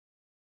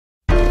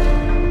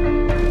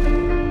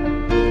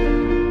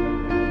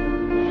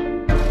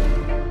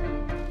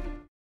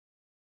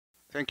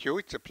Thank you.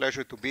 It's a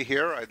pleasure to be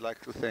here. I'd like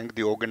to thank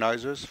the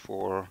organizers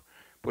for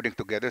putting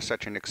together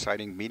such an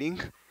exciting meeting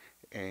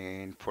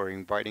and for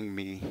inviting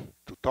me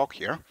to talk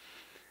here.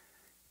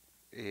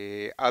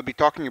 I'll be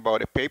talking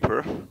about a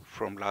paper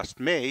from last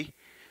May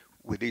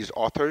with these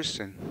authors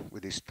and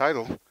with this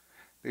title.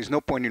 There's no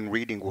point in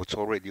reading what's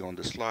already on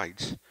the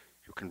slides.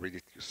 You can read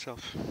it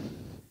yourself.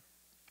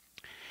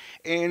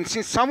 And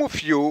since some of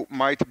you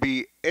might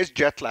be as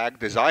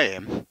jet-lagged as I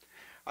am,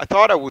 I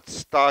thought I would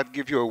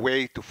give you a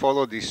way to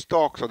follow this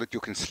talk so that you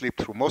can sleep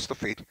through most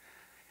of it.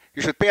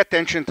 You should pay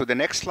attention to the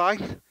next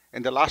slide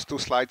and the last two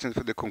slides and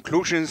for the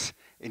conclusions,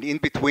 and in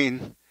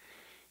between,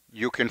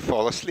 you can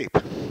fall asleep.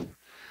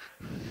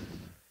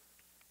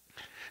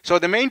 So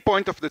the main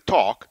point of the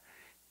talk,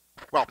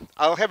 well,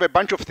 I'll have a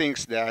bunch of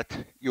things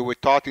that you were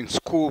taught in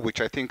school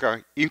which I think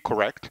are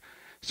incorrect,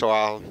 so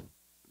I'll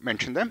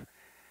mention them.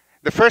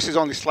 The first is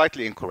only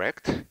slightly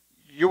incorrect.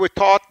 You were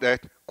taught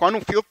that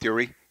quantum field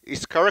theory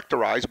is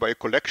characterized by a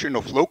collection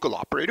of local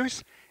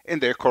operators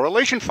and their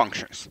correlation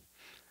functions.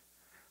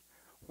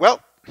 Well,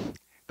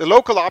 the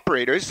local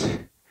operators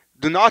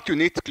do not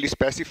uniquely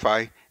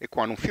specify a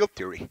quantum field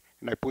theory.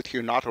 And I put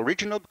here not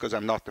original because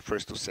I'm not the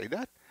first to say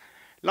that.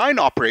 Line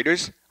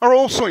operators are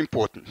also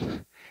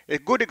important. A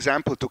good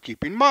example to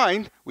keep in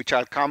mind, which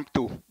I'll come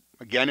to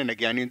again and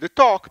again in the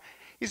talk,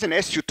 is an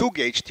SU2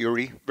 gauge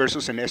theory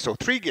versus an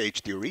SO3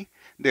 gauge theory.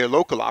 Their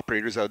local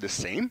operators are the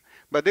same,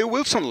 but their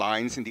Wilson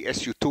lines in the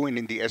SU2 and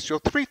in the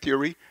SO3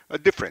 theory are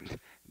different.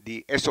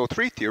 The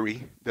SO3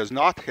 theory does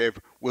not have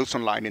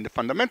Wilson line in the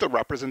fundamental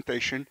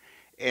representation,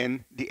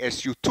 and the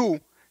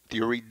SU2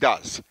 theory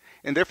does.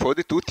 And therefore,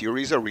 the two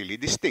theories are really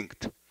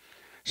distinct.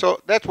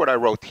 So that's what I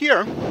wrote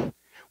here.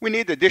 We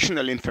need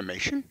additional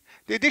information.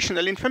 The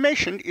additional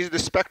information is the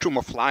spectrum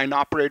of line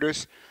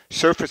operators,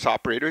 surface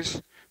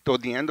operators.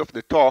 Toward the end of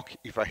the talk,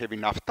 if I have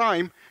enough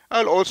time,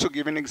 I'll also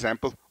give an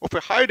example of a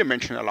higher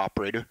dimensional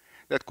operator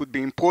that could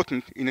be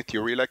important in a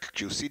theory like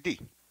QCD.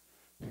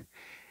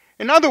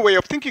 Another way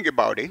of thinking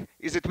about it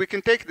is that we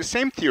can take the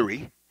same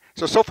theory.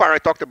 So far I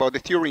talked about the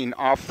theory in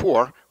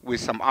R4 with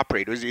some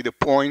operators, either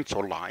points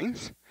or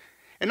lines.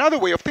 Another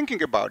way of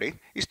thinking about it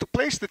is to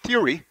place the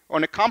theory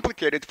on a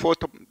complicated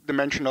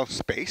four-dimensional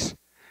space.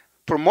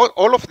 For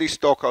all of this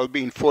talk, I'll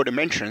be in 4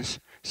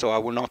 dimensions, so I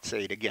will not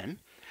say it again.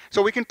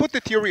 So we can put the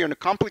theory on a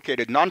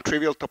complicated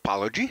non-trivial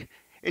topology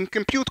and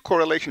compute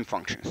correlation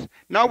functions.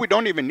 Now we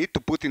don't even need to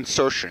put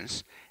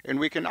insertions, and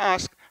we can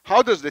ask,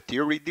 how does the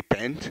theory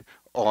depend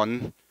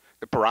on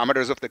the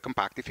parameters of the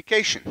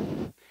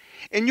compactification?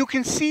 And you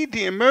can see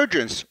the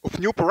emergence of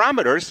new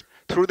parameters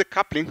through the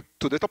coupling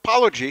to the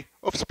topology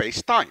of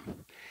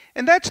space-time.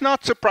 And that's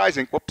not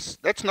surprising. Oops,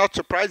 that's not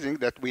surprising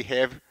that we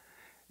have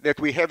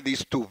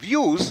these two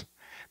views,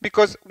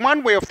 because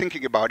one way of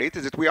thinking about it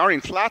is that we are in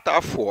flat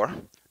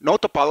R4, no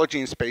topology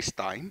in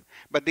space-time,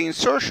 but the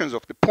insertions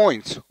of the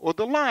points or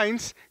the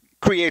lines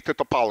create a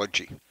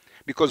topology,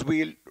 because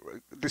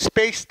the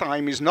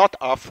space-time is not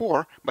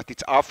R4, but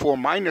it's R4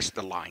 minus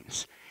the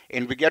lines,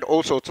 and we get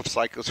all sorts of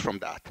cycles from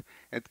that.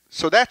 And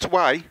so that's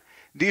why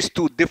these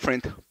two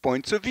different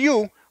points of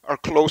view are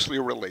closely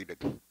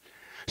related.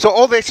 So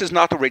all this is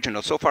not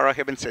original. So far I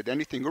haven't said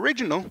anything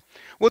original.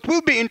 What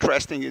will be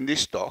interesting in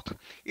this talk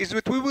is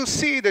that we will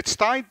see that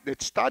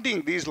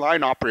studying these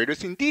line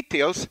operators in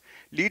details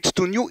leads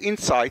to new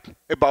insight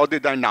about the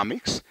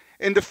dynamics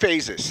and the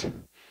phases.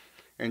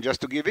 And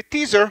just to give a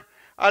teaser,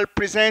 I'll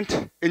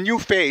present a new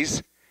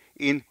phase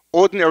in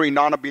ordinary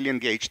non-abelian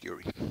gauge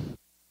theory.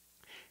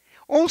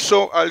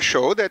 Also, I'll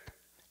show that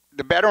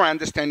the better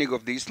understanding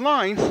of these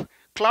lines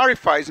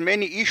clarifies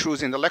many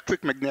issues in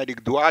electric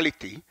magnetic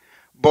duality,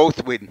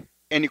 both with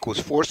n equals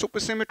 4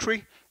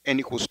 supersymmetry, n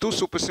equals 2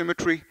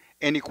 supersymmetry,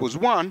 n equals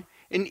 1,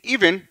 and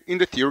even in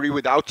the theory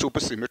without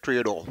supersymmetry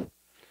at all.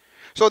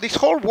 So this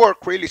whole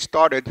work really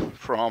started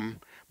from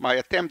my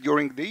attempt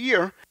during the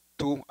year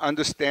to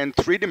understand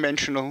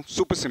three-dimensional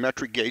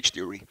supersymmetric gauge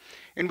theory.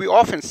 And we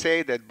often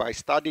say that by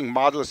studying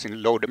models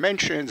in low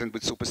dimensions and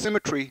with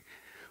supersymmetry,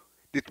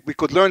 that we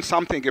could learn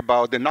something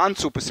about the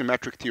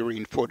non-supersymmetric theory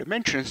in 4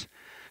 dimensions.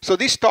 So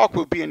this talk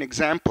will be an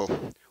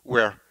example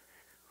where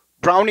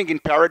drowning in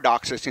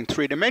paradoxes in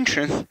 3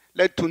 dimensions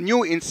led to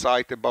new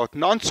insight about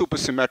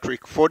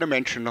non-supersymmetric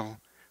 4-dimensional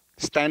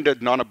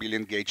standard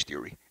non-abelian gauge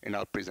theory, and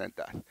I'll present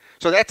that.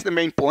 So that's the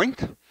main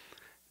point.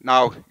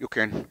 Now you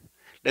can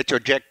let your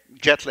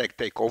jet lag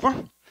take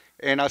over,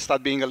 and I'll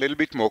start being a little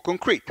bit more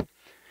concrete.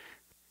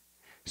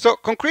 So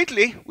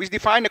concretely, we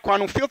define a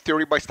quantum field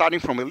theory by starting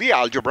from a Lie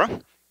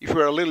algebra. If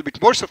we're a little bit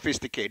more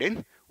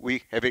sophisticated,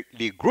 we have a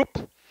Lie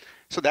group.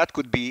 So that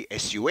could be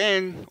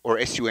SUN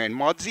or SUN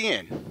mod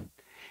Zn.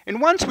 And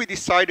once we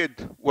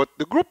decided what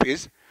the group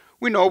is,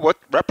 we know what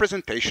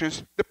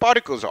representations the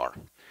particles are.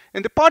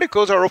 And the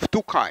particles are of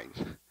 2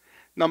 kinds.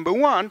 Number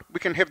 1, we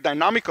can have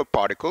dynamical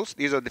particles.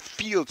 These are the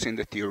fields in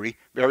the theory,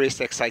 various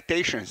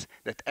excitations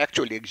that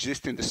actually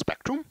exist in the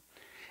spectrum.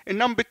 And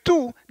number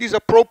 2, these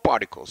are probe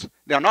particles.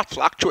 They are not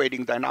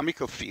fluctuating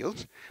dynamical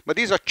fields, but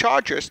these are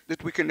charges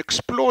that we can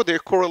explore their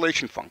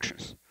correlation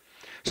functions.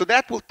 So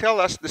that will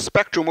tell us the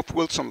spectrum of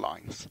Wilson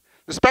lines.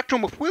 The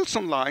spectrum of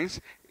Wilson lines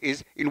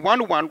is in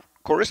one-to-one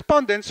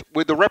correspondence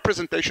with the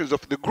representations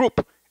of the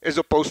group as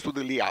opposed to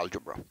the Lie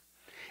algebra.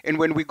 And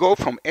when we go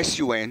from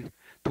SUN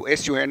to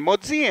SUN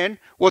mod ZN,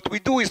 what we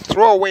do is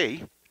throw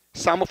away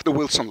some of the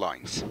Wilson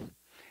lines.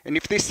 And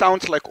if this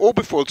sounds like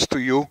orbifolds to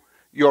you,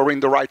 you're in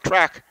the right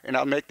track, and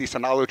I'll make this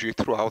analogy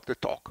throughout the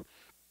talk.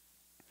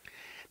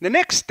 The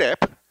next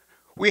step,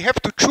 we have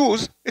to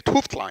choose 't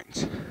Hooft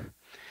lines.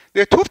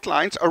 The 't Hooft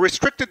lines are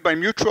restricted by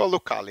mutual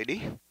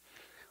locality,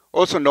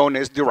 also known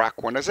as Dirac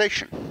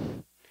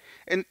quantization.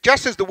 And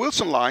just as the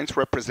Wilson lines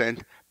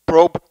represent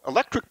probe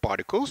electric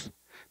particles,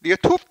 the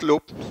 't Hooft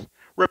loops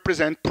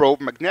represent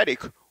probe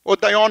magnetic or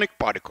dionic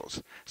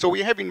particles. So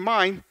we have in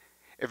mind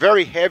a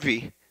very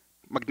heavy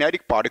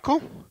magnetic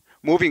particle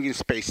moving in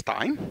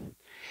space-time.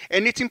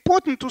 And it's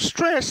important to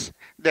stress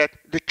that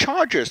the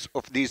charges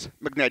of these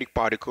magnetic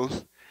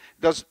particles,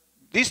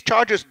 these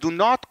charges do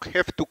not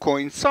have to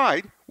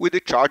coincide with the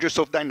charges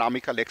of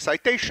dynamical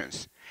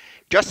excitations.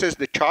 Just as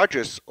the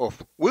charges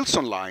of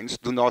Wilson lines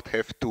do not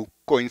have to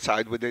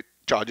coincide with the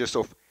charges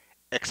of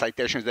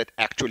excitations that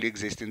actually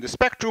exist in the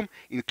spectrum.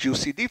 In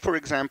QCD, for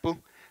example,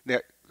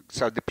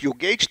 so the pure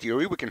gauge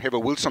theory, we can have a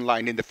Wilson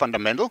line in the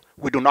fundamental.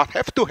 We do not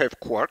have to have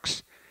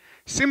quarks.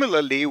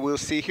 Similarly, we'll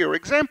see here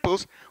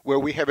examples where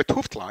we have 't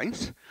Hooft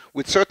lines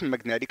with certain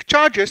magnetic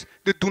charges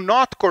that do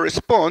not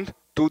correspond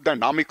to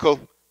dynamical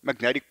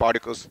magnetic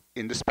particles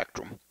in the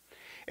spectrum.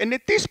 And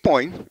at this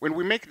point, when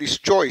we make this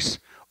choice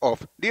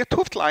of the 't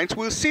Hooft lines,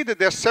 we'll see that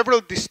there are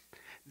several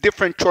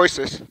different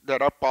choices that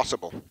are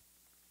possible.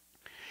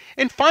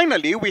 And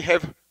finally, we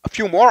have a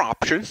few more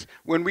options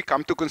when we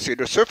come to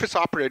consider surface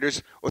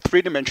operators or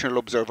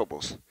three-dimensional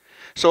observables.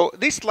 So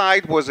this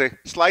slide was a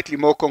slightly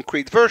more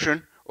concrete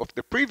version of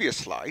the previous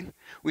slide.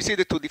 We see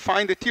that to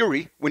define the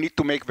theory, we need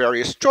to make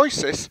various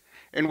choices,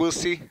 and we'll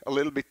see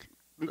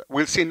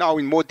now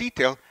in more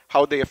detail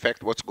how they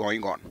affect what's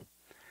going on.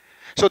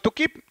 So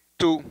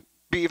to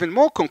be even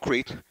more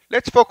concrete,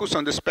 let's focus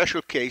on the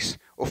special case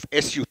of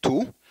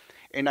SU2.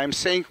 And I'm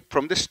saying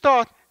from the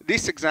start,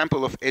 this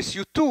example of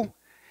SU2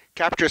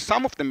 captures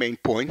some of the main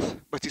points,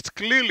 but it's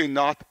clearly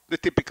not the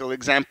typical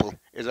example,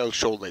 as I'll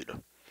show later.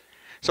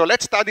 So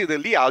let's study the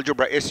Lie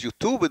algebra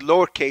SU2. With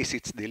lowercase,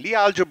 it's the Lie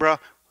algebra.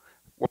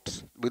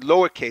 With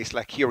lowercase,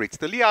 like here, it's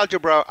the Lie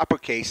algebra.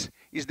 Uppercase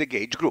is the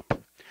gauge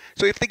group.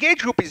 So if the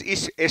gauge group is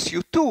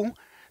SU2,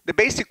 the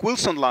basic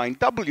Wilson line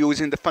W is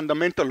in the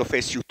fundamental of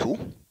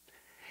SU2.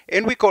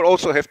 And we could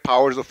also have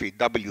powers of it,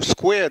 W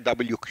squared,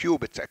 W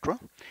cubed, etc.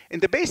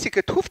 And the basic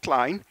 't Hooft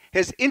line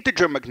has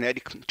integer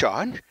magnetic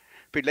charge.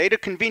 For later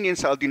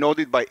convenience, I'll denote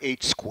it by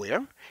H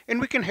squared. And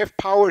we can have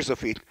powers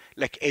of it,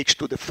 like H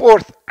to the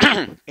 4th,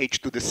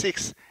 H to the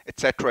 6th,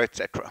 etc.,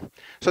 etc.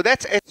 So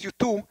that's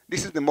SU2.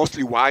 This is the most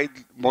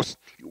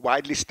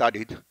widely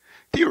studied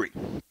theory.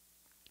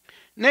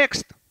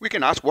 Next, we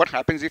can ask what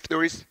happens if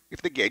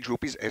the gauge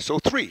group is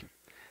SO3.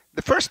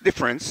 The first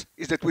difference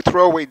is that we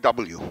throw away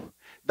W.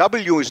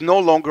 W is no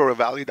longer a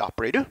valid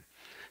operator,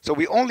 so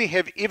we only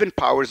have even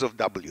powers of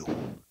W.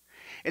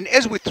 And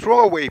as we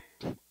throw away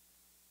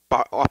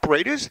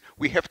operators,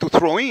 we have to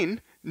throw in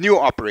new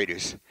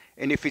operators.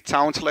 And if it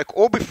sounds like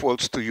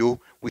orbifolds to you,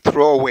 we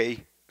throw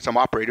away some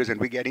operators and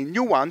we get in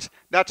new ones.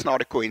 That's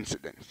not a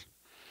coincidence.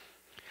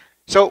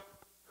 So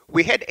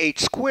we had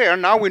H squared.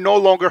 Now we no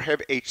longer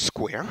have H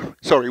squared.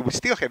 Sorry, we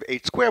still have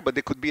H squared, but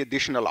there could be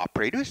additional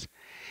operators.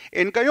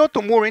 And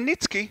Gayotto, Moore, and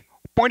Nitsky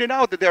pointed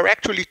out that there are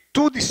actually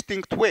two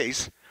distinct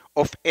ways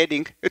of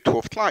adding 't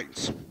Hooft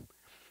lines.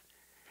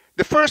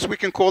 The first we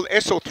can call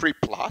SO3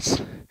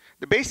 plus.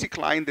 The basic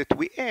line that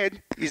we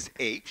add is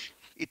H.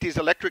 It is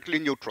electrically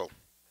neutral.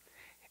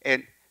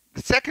 And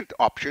the second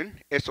option,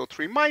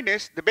 SO3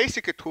 minus, the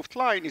basic 't Hooft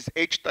line is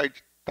H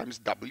times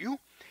W.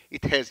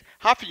 It has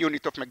half a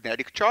unit of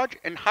magnetic charge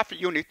and half a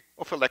unit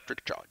of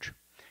electric charge.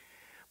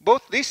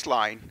 Both this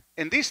line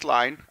and this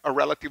line are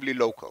relatively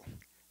local.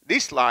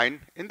 This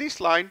line and this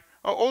line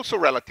are also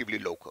relatively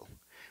local.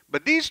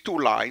 But these two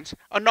lines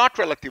are not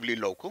relatively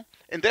local,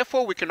 and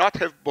therefore we cannot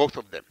have both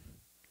of them.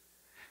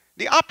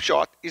 The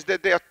upshot is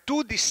that there are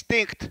two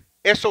distinct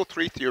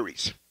SO3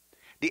 theories.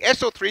 The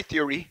SO3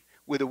 theory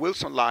with the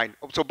Wilson line,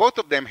 so both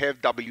of them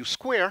have W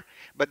squared,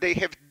 but they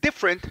have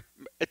different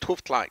 't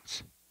Hooft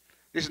lines.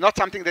 This is not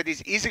something that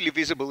is easily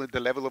visible at the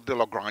level of the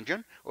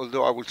Lagrangian,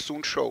 although I will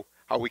soon show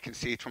how we can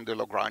see it from the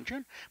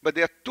Lagrangian. But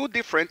there are two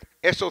different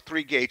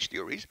SO3 gauge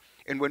theories.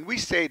 And when we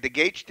say the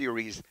gauge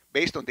theory is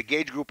based on the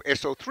gauge group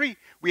SO3,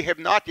 we have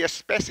not yet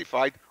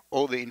specified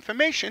all the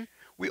information.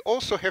 We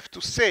also have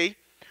to say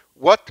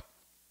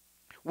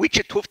which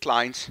 't Hooft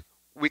lines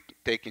we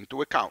take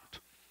into account.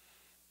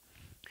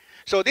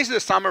 So this is a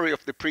summary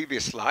of the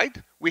previous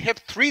slide. We have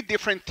three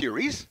different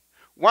theories.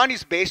 One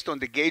is based on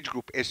the gauge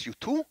group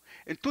SU2,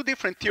 and two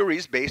different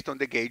theories based on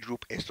the gauge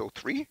group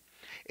SO3.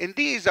 And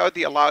these are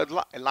the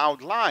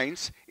allowed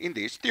lines in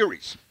these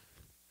theories.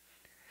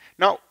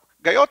 Now,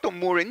 Gayotto,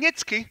 Moore, and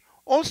Nitsky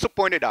also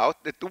pointed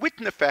out that the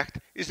Witten effect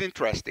is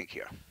interesting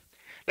here.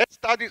 Let's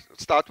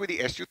start with the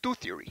SU2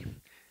 theory.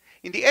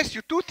 In the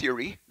SU2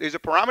 theory, there's a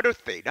parameter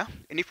theta,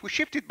 and if we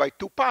shift it by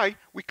 2 pi,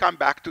 we come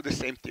back to the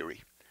same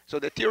theory. So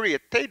the theory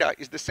at theta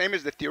is the same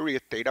as the theory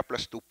at theta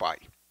plus 2 pi.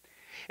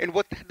 And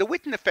what the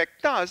Witten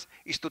effect does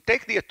is to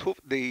take the 't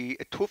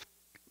Hooft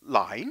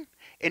line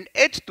and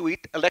add to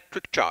it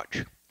electric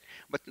charge.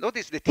 But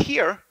notice that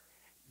here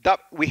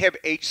we have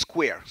h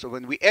squared. So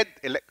when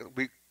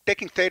we're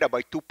taking theta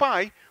by 2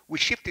 pi, we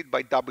shift it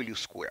by w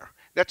squared.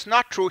 That's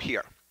not true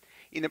here.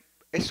 In a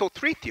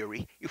SO3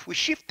 theory, if we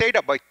shift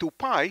theta by 2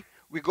 pi,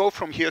 we go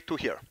from here to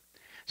here.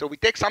 So we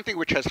take something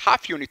which has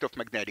half unit of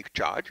magnetic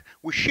charge,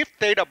 we shift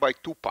theta by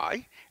 2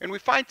 pi, and we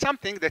find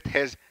something that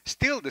has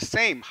still the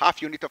same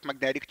half unit of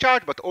magnetic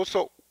charge, but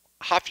also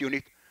half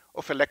unit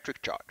of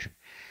electric charge.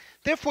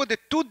 Therefore, the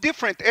two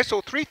different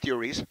SO3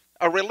 theories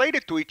are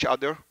related to each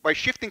other by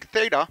shifting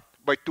theta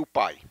by 2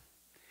 pi.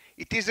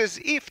 It is as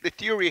if the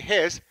theory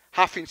has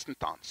half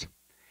instantons.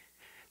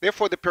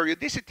 Therefore, the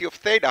periodicity of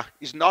theta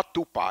is not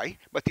 2 pi,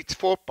 but it's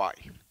 4 pi.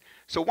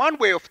 So one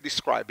way of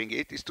describing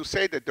it is to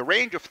say that the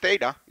range of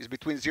theta is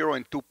between 0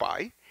 and 2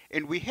 pi,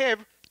 and we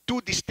have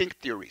two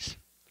distinct theories.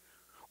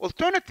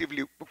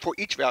 Alternatively, for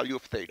each value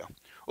of theta.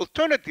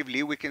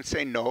 Alternatively, we can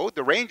say no,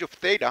 the range of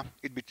theta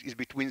is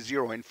between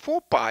 0 and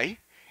 4 pi,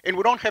 and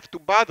we don't have to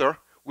bother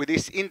with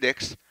this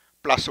index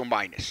plus or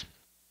minus.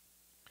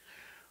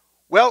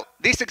 Well,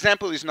 this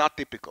example is not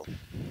typical.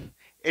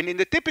 And in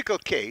the typical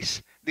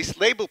case, this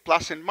label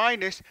plus and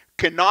minus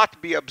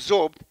cannot be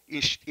absorbed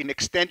in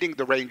extending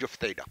the range of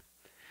theta.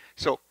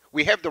 So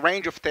we have the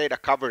range of theta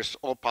covers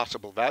all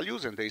possible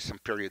values, and there is some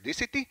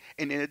periodicity.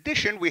 And in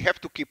addition, we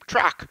have to keep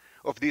track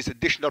of these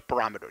additional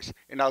parameters.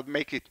 And I'll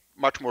make it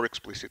much more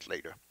explicit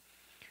later.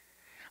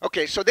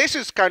 Okay, so this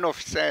is kind of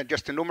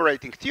just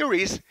enumerating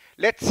theories.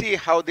 Let's see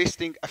how this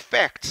thing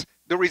affects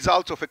the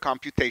results of a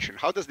computation.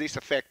 How does this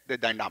affect the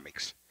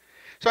dynamics?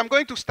 So I'm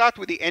going to start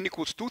with the n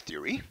equals 2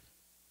 theory.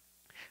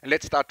 And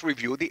let's start to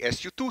review the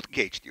SU2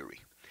 gauge theory.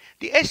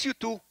 The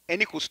SU2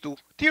 n equals 2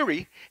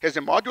 theory has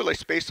a modular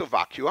space of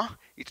vacua.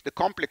 It's the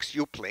complex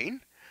U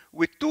plane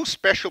with two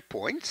special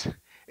points.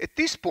 At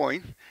this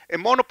point, a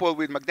monopole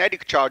with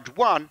magnetic charge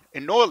 1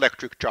 and no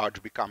electric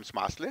charge becomes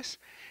massless.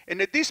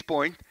 And at this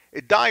point,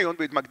 a dione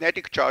with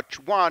magnetic charge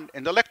 1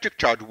 and electric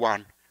charge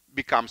 1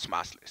 becomes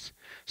massless.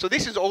 So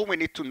this is all we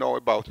need to know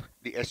about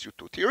the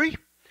SU2 theory.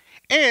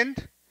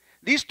 And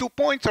these 2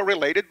 points are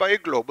related by a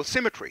global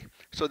symmetry.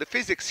 So the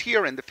physics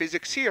here and the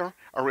physics here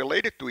are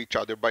related to each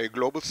other by a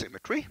global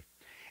symmetry.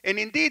 And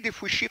indeed,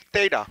 if we shift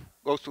theta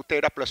goes to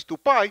theta plus 2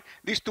 pi,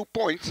 these 2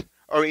 points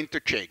are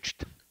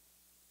interchanged.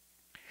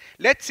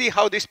 Let's see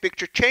how this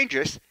picture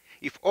changes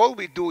if all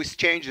we do is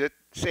change it,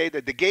 say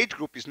that the gauge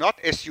group is not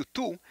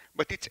SU2,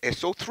 but it's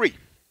SO3.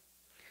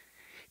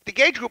 If the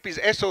gauge group is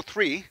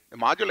SO3, the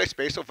modular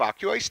space of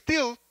vacua is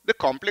still the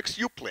complex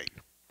U plane.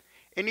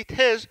 And it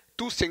has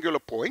two singular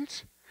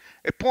points.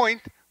 A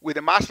point with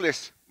a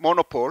massless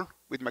monopole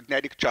with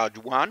magnetic charge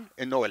 1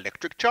 and no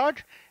electric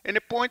charge, and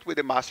a point with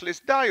a massless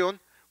dione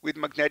with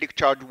magnetic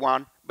charge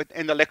 1 but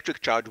an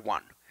electric charge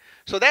 1.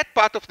 So that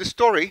part of the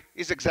story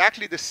is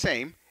exactly the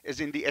same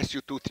as in the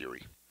SU2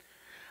 theory.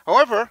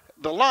 However,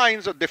 the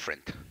lines are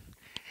different.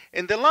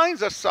 And the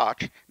lines are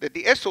such that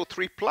the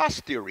SO3 plus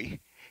theory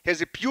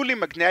has a purely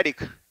magnetic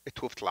 't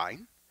Hooft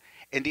line,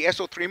 and the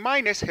SO3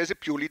 minus has a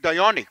purely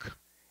dionic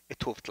 't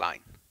Hooft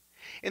line.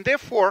 And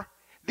therefore,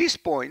 this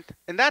point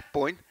and that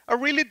point are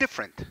really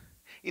different.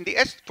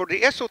 For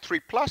the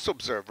SO3 plus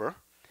observer,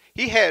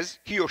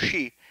 he or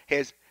she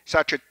has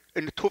such an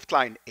 't Hooft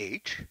line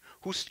H,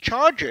 whose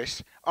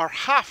charges are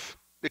half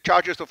the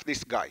charges of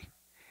this guy,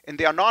 and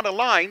they are not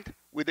aligned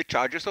with the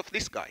charges of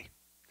this guy.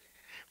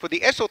 For the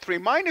SO3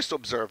 minus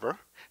observer,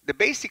 the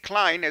basic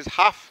line has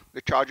half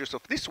the charges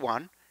of this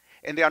one,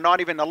 and they are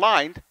not even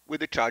aligned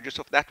with the charges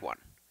of that one.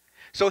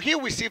 So here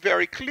we see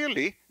very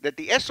clearly that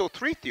the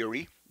SO3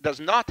 theory does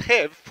not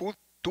have full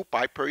 2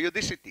 pi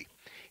periodicity.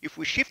 If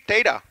we shift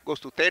theta goes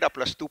to theta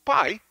plus 2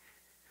 pi,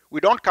 we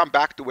don't come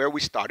back to where we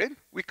started.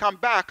 We come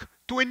back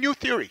to a new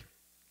theory.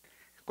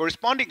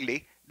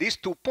 Correspondingly, these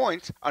 2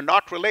 points are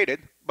not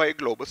related by a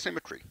global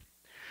symmetry.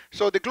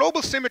 So the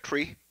global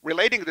symmetry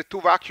relating the two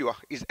vacua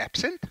is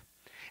absent,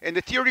 and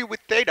the theory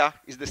with theta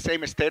is the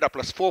same as theta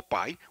plus 4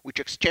 pi, which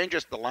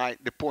exchanges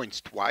the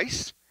points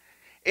twice,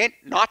 and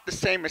not the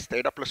same as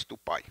theta plus 2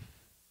 pi.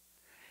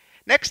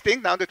 Next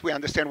thing, now that we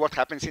understand what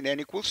happens in n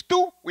equals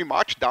 2, we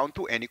march down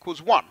to n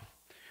equals 1.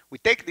 We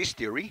take this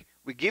theory,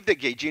 we give the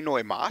gaugino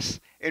a mass,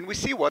 and we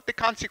see what the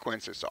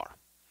consequences are.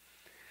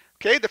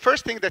 Okay, the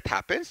first thing that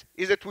happens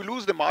is that we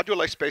lose the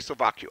modular space of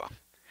vacua.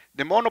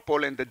 The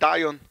monopole and the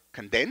dione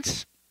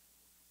condense,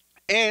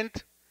 and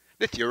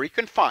the theory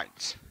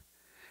confines.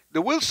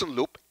 The Wilson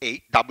loop,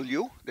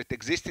 W, that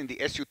exists in the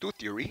SU2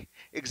 theory,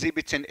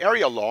 exhibits an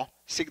area law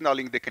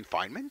signaling the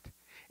confinement,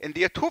 and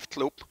the 't Hooft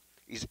loop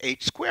is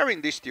H squared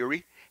in this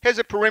theory, has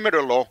a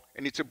perimeter law,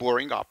 and it's a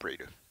boring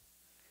operator.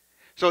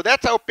 So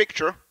that's our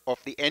picture of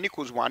the n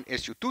equals 1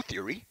 SU2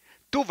 theory.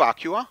 Two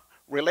vacua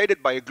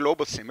related by a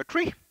global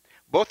symmetry.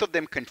 Both of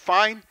them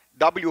confined.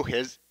 W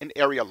has an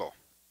area law.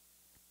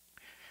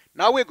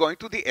 Now we're going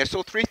to the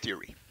SO3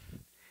 theory.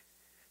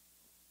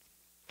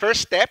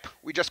 First step,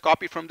 we just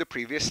copy from the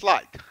previous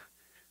slide.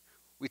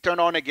 We turn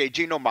on a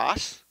gaugino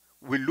mass,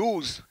 we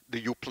lose the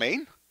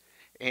U-plane,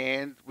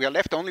 and we are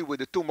left only with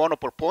the two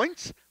monopole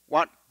points.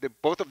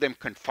 Both of them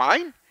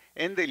confine,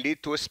 and they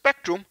lead to a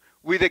spectrum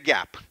with a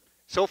gap.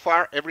 So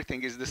far,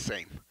 everything is the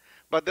same.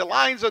 But the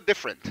lines are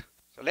different.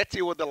 So let's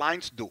see what the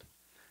lines do.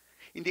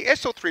 In the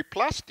SO3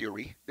 plus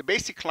theory, the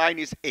basic line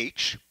is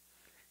H.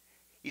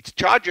 Its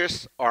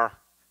charges are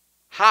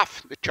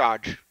half the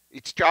charge.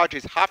 Its charge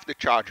is half the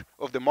charge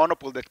of the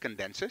monopole that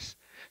condenses.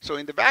 So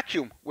in the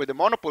vacuum where the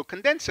monopole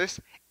condenses,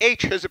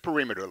 H has a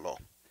perimeter law.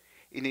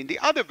 And in the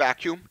other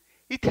vacuum,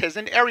 it has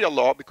an area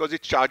law because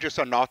its charges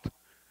are not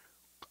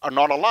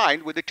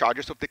aligned with the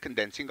charges of the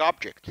condensing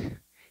object.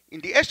 In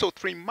the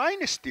SO3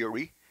 minus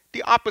theory,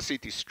 the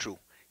opposite is true.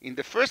 In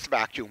the first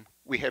vacuum,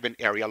 we have an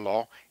area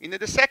law. In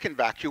the second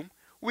vacuum,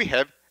 we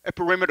have a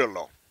perimeter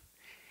law.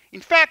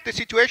 In fact, the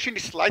situation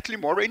is slightly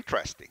more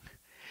interesting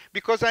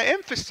because I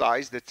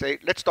emphasize that,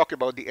 let's talk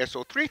about the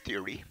SO3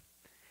 theory,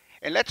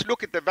 and let's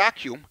look at the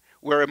vacuum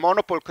where a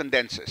monopole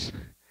condenses.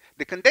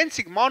 The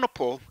condensing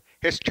monopole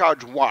has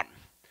charge 1,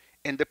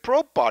 and the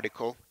probe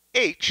particle,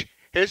 H,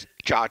 has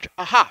charge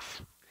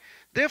 1/2.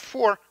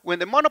 Therefore, when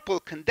the monopole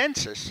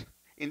condenses,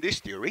 in this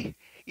theory,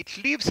 it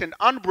leaves an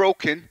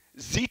unbroken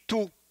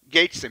Z2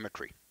 gauge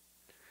symmetry.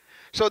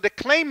 So the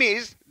claim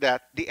is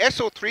that the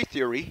SO3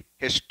 theory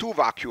has two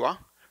vacua,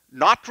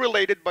 not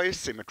related by a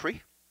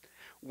symmetry.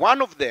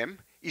 One of them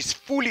is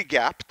fully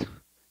gapped,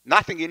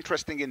 nothing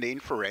interesting in the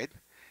infrared.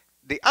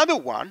 The other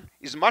one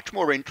is much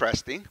more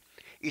interesting.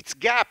 It's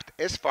gapped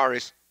as far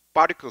as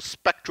particle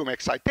spectrum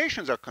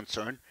excitations are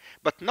concerned,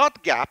 but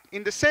not gapped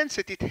in the sense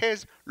that it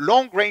has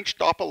long-range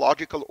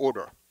topological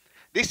order.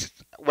 This,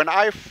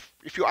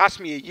 if you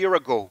asked me a year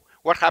ago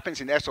what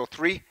happens in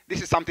SO3,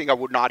 this is something I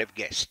would not have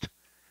guessed.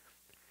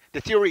 The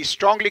theory is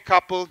strongly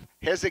coupled,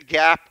 has a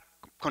gap,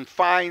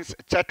 confines,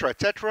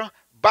 etc.,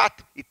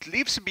 but it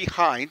leaves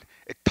behind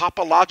a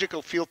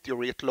topological field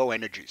theory at low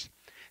energies.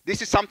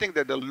 This is something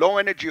that the low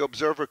energy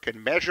observer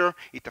can measure.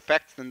 It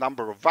affects the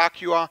number of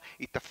vacua.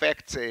 It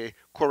affects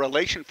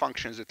correlation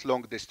functions at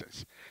long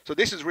distance. So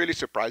this is really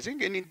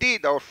surprising. And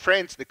indeed, our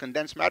friends, the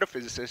condensed matter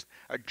physicists,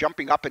 are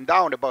jumping up and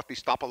down about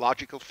this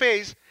topological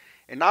phase.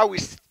 And now we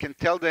can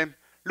tell them,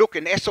 look,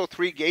 an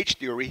SO3 gauge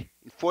theory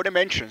in 4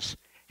 dimensions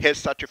has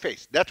such a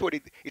phase. That's what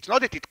it's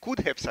not that it could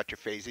have such a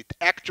phase. It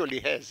actually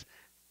has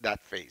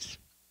that phase.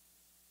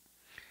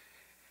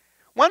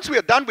 Once we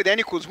are done with n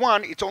equals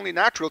 1, it's only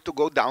natural to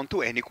go down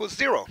to n equals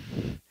 0.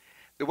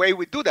 The way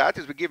we do that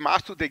is we give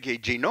mass to the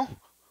gaugino.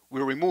 We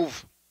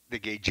remove the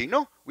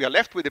gaugino. We are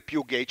left with a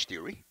pure gauge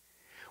theory.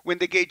 When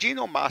the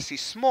gaugino mass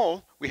is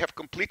small, we have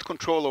complete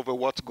control over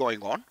what's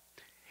going on.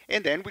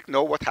 And then we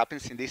know what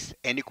happens in this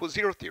n equals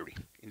 0 theory,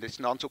 in this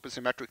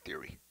non-supersymmetric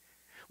theory.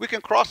 We can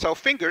cross our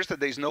fingers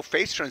that there is no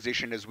phase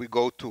transition as we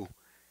go to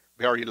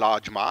very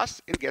large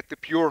mass and get the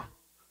pure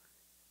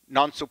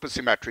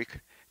non-supersymmetric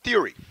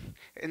theory.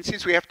 And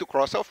since we have to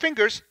cross our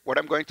fingers, what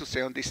I'm going to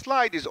say on this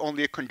slide is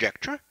only a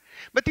conjecture,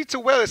 but it's a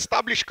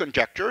well-established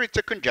conjecture. It's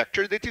a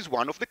conjecture that is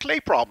one of the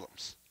Clay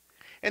problems.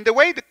 And the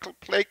way the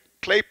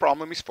Clay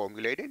problem is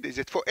formulated is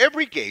that for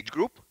every gauge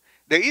group,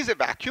 there is a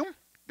vacuum.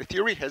 The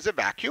theory has a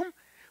vacuum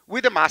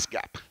with a mass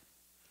gap.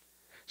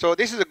 So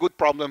this is a good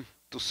problem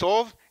to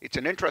solve. It's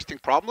an interesting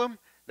problem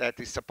that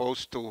is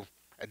supposed to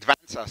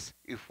advance us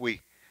if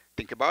we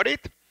think about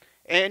it.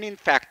 And in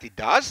fact, it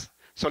does.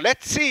 So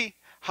let's see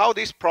how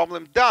this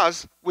problem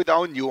does with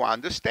our new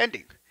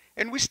understanding.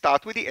 And we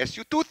start with the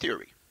SU2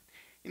 theory.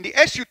 In the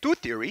SU2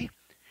 theory,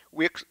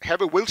 we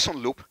have a Wilson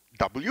loop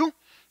W.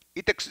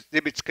 It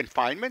exhibits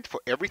confinement for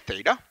every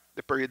theta.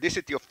 The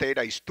periodicity of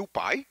theta is 2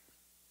 pi.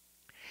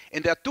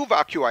 And there are two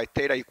vacui at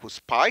theta equals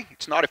pi.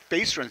 It's not a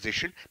phase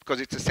transition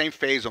because it's the same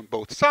phase on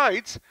both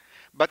sides,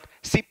 but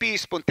CP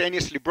is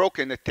spontaneously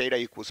broken at theta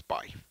equals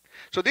pi.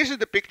 So this is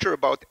the picture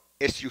about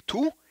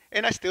SU2,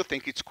 and I still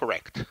think it's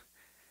correct.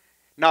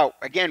 Now,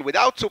 again,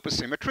 without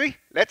supersymmetry,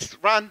 let's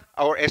run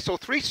our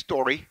SO3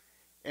 story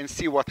and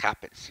see what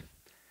happens.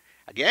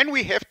 Again,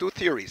 we have two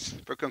theories.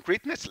 For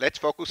concreteness, let's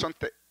focus on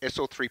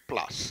SO3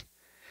 plus.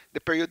 The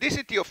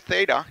periodicity of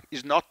theta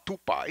is not 2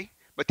 pi,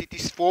 but it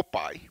is 4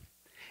 pi.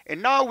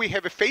 And now we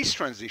have a phase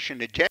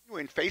transition, a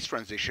genuine phase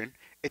transition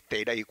at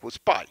theta equals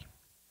pi.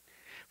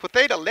 For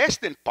theta less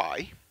than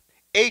pi,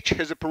 H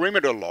has a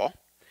perimeter law,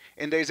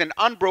 and there is an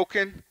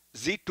unbroken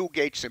Z2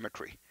 gauge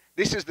symmetry.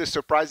 This is the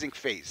surprising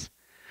phase.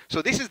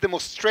 So this is the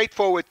most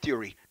straightforward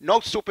theory. No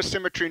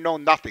supersymmetry, no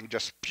nothing,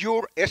 just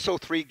pure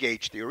SO3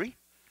 gauge theory,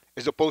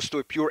 as opposed to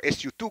a pure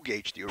SU2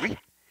 gauge theory.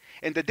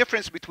 And the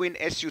difference between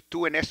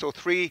SU2 and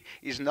SO3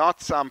 is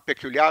not some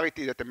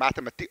peculiarity that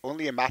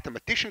only a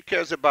mathematician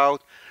cares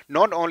about.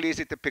 Not only is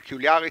it a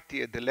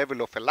peculiarity at the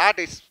level of a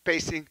lattice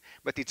spacing,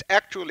 but it's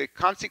actually a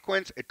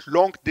consequence at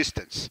long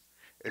distance.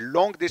 A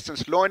long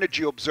distance, low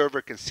energy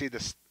observer can see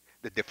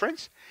the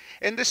difference.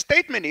 And the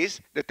statement is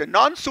that the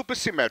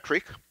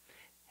non-supersymmetric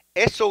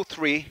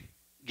SO3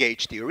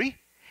 gauge theory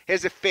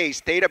has a phase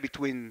theta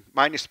between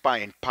minus pi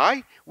and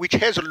pi, which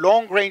has a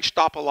long-range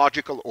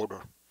topological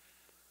order.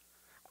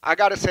 I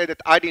gotta say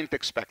that I didn't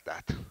expect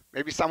that.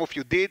 Maybe some of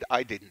you did,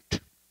 I didn't.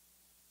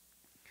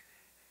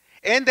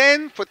 And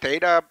then for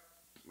theta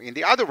in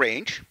the other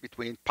range,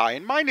 between pi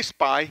and minus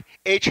pi,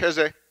 H has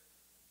an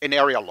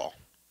area law.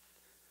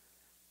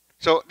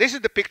 So this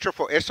is the picture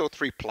for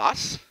SO3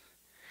 plus.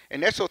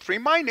 And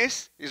SO3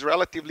 minus is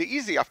relatively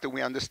easy after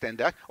we understand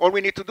that. All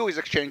we need to do is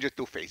exchange the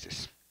two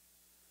phases.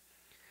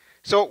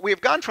 So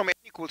we've gone from n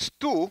equals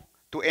 2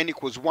 to n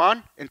equals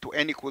 1 and to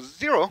n equals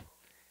 0.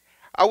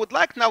 I would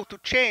like now to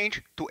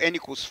change to n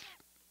equals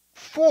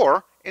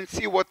 4 and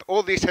see what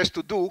all this has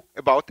to do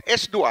about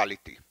S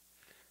duality.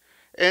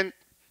 And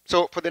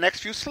so for the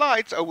next few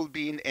slides, I will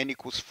be in n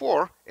equals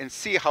 4 and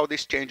see how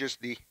this changes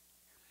the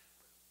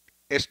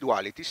S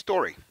duality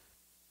story.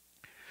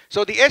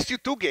 So the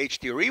SU2 gauge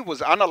theory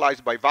was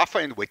analyzed by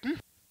Waffa and Witten,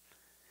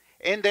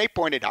 and they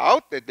pointed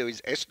out that there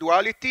is S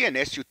duality and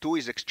SU2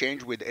 is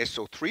exchanged with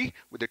SO3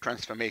 with the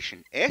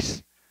transformation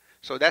S.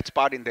 So that's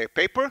part in their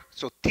paper.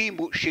 So T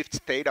shifts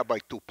theta by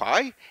 2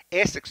 pi.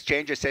 S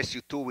exchanges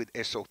SU2 with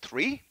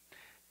SO3.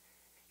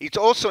 It's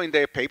also in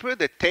their paper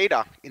that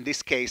theta, in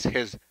this case,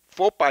 has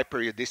 4 pi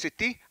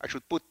periodicity. I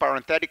should put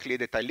parenthetically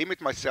that I limit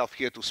myself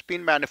here to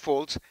spin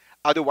manifolds.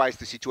 Otherwise,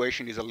 the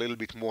situation is a little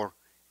bit more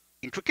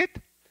intricate.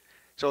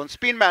 So in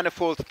spin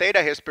manifolds,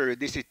 theta has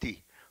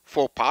periodicity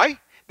 4 pi.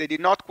 They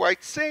did not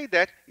quite say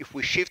that if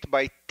we shift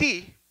by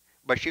T,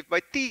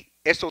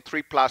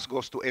 SO3 plus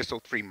goes to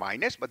SO3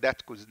 minus, but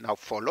that now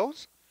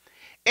follows.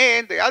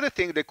 And the other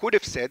thing they could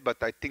have said,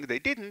 but I think they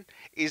didn't,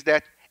 is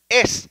that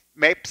S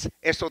maps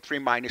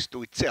SO3 minus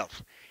to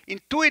itself.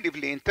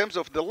 Intuitively, in terms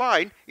of the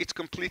line, it's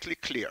completely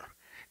clear.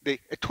 The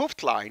 't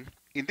Hooft line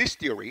in this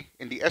theory,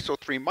 in the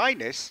SO3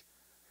 minus,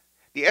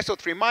 the 't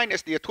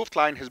Hooft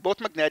line has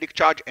both magnetic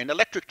charge and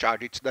electric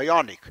charge. It's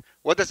dionic.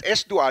 What does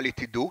S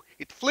duality do?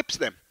 It flips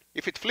them.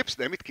 If it flips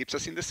them, it keeps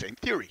us in the same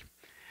theory.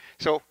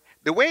 So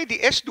the way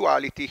the S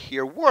duality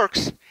here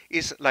works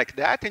is like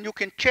that, and you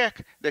can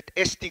check that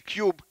ST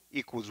cube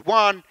equals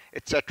 1,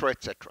 etc.,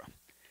 etc.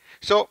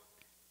 So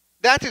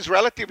that is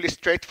relatively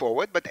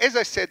straightforward, but as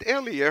I said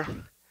earlier,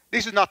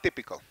 this is not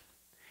typical.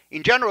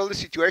 In general, the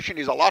situation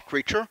is a lot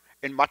richer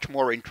and much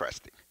more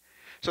interesting.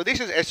 So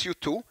this is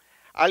SU2.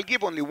 I'll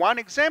give only one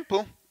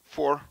example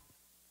of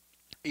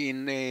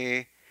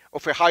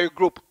a higher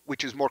group,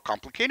 which is more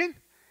complicated.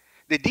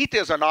 The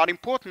details are not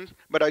important,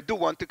 but I do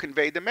want to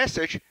convey the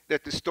message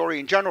that the story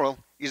in general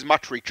is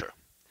much richer.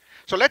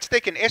 So let's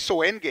take an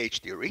SON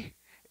gauge theory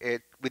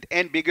with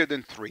n bigger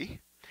than 3.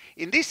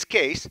 In this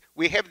case,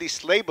 we have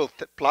this label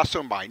plus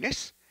or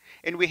minus,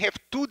 and we have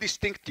two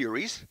distinct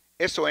theories,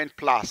 SON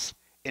plus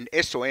and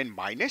SON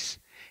minus,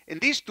 and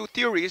these two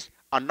theories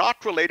are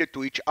not related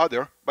to each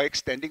other by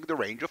extending the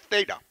range of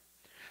theta.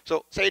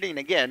 So saying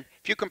again,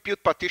 if you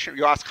compute partition,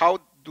 you ask how are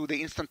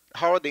the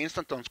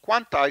instantons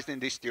quantized in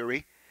this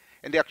theory,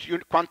 and they are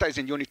quantized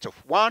in units of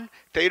 1.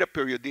 Theta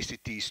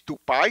periodicity is 2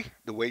 pi,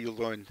 the way you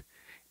learned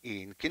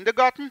in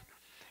kindergarten.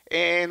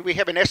 And we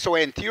have an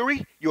SON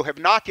theory. You have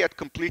not yet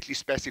completely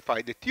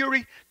specified the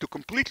theory. To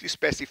completely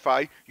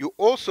specify, you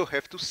also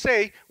have to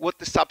say what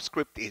the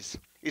subscript is.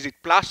 Is it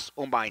plus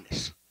or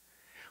minus?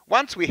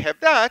 Once we have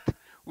that,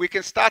 we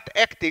can start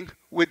acting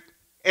with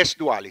S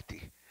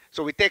duality.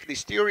 So we take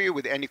this theory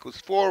with n equals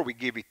 4, we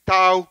give it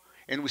tau,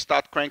 and we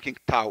start cranking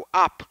tau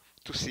up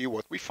to see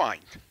what we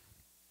find.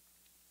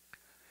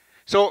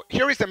 So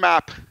here is the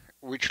map,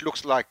 which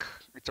looks like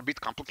it's a bit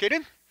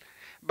complicated,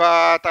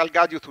 but I'll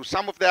guide you through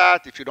some of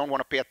that. If you don't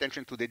want to pay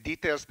attention to the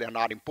details, they're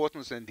not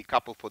important, and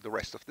decouple for the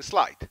rest of the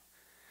slide.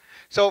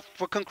 So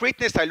for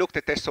concreteness, I looked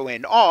at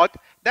SON odd.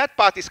 That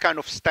part is kind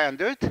of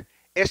standard.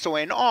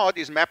 SON odd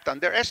is mapped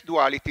under S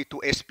duality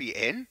to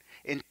SPN,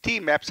 and T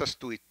maps us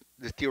to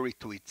the theory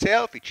to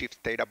itself. It shifts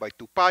theta by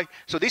 2 pi.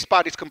 So this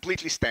part is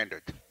completely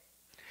standard.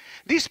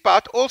 This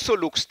part also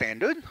looks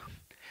standard.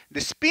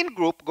 The spin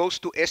group goes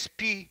to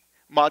SP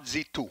mod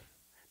Z2.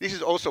 This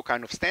is also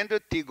kind of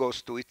standard. T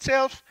goes to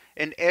itself,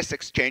 and S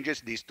exchanges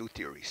these two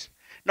theories.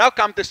 Now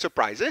come the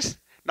surprises.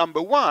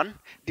 Number one,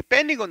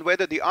 depending on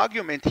whether the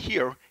argument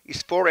here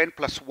is 4n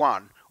plus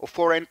 1 or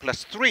 4n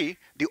plus 3,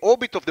 the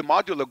orbit of the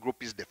modular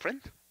group is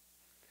different.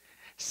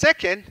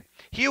 Second,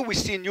 here we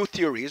see new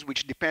theories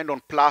which depend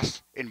on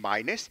plus and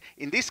minus.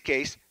 In this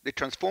case, they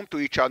transform to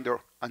each other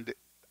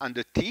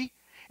under T,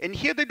 and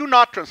here they do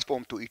not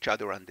transform to each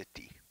other under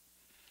T.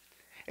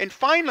 And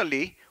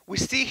finally, we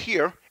see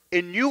here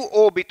a new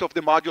orbit of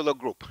the modular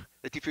group,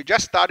 that if you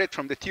just started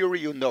from the theory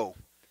you know,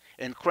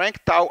 and crank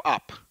tau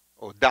up,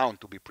 or down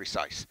to be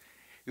precise,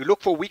 you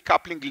look for weak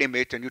coupling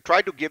limit and you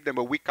try to give them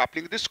a weak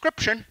coupling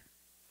description,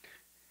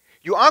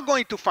 you are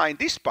going to find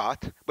this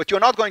part, but you're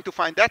not going to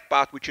find that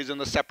part which is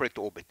in a separate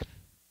orbit.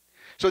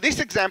 So this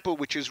example,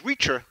 which is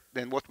richer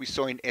than what we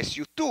saw in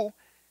SU2,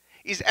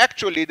 is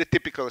actually the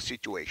typical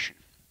situation.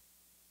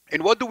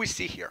 And what do we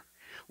see here?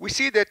 We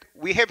see that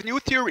we have new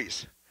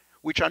theories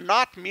which are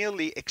not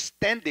merely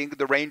extending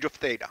the range of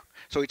theta.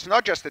 So it's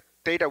not just that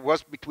theta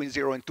was between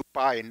 0 and 2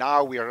 pi, and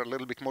now we are a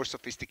little bit more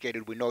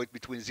sophisticated. We know it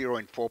between 0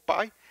 and 4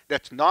 pi.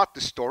 That's not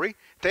the story.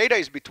 Theta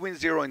is between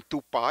 0 and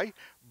 2 pi,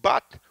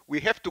 but we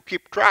have to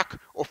keep track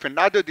of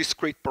another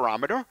discrete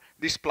parameter,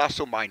 this plus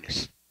or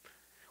minus,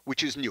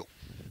 which is new.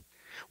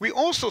 We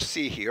also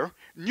see here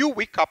new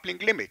weak coupling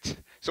limits.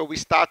 So we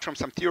start from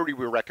some theory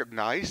we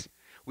recognize.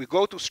 We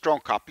go to strong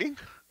coupling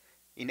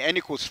in n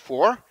equals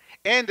 4,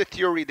 and the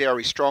theory there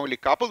is strongly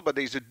coupled, but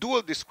there is a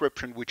dual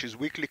description which is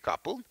weakly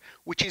coupled,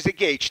 which is a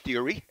gauge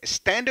theory, a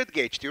standard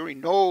gauge theory,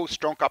 no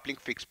strong coupling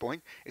fixed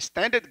point, a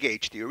standard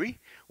gauge theory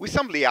with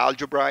some Lie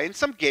algebra and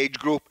some gauge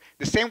group,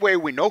 the same way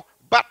we know,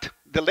 but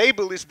the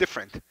label is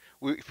different.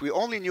 If we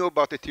only knew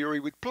about the theory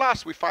with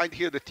plus, we find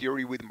here the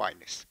theory with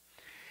minus.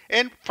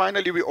 And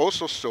finally, we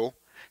also saw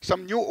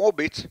some new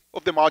orbits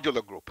of the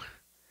modular group.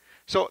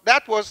 So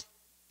that was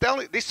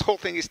this whole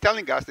thing is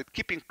telling us that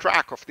keeping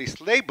track of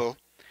this label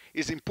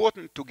is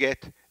important to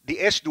get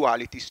the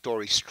S-duality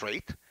story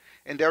straight.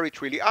 And there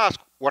it really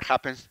asks what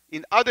happens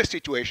in other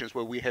situations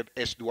where we have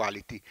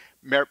S-duality,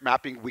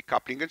 mapping weak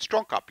coupling and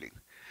strong coupling.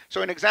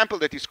 So an example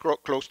that is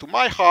close to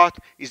my heart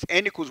is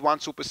n equals 1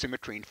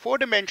 supersymmetry in 4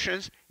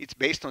 dimensions. It's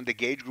based on the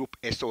gauge group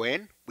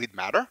SON with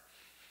matter.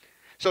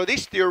 So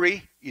this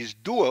theory is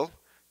dual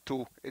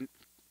to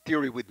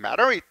theory with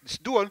matter. It's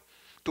dual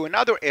to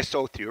another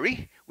SO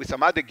theory with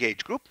some other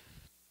gauge group.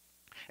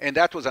 And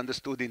that was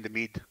understood in the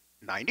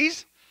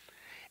mid-90s.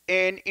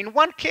 And in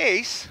one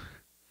case,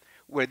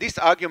 where this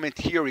argument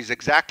here is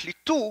exactly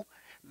 2,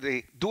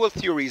 the dual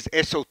theory is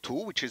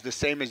SO2, which is the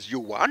same as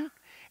U1.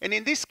 And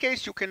in this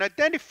case, you can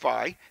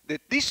identify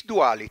that this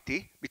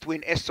duality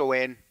between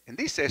SON and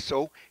this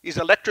SO is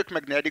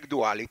electric-magnetic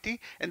duality.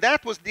 And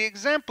that was the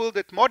example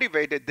that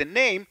motivated the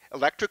name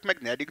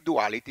electric-magnetic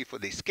duality for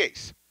this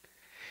case.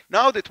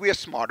 Now that we are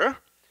smarter,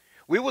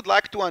 we would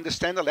like to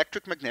understand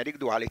electric-magnetic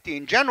duality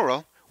in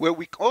general, where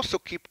we also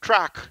keep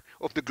track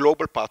of the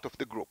global part of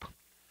the group.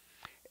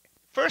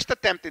 First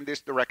attempt in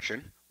this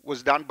direction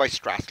was done by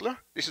Strassler.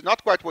 This is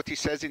not quite what he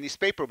says in his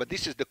paper, but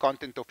this is the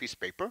content of his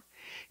paper.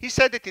 He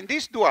said that in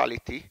this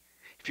duality,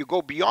 if you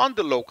go beyond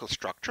the local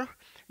structure,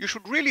 you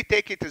should really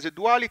take it as a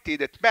duality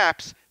that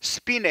maps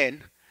spin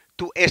n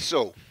to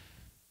SO.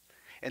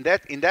 And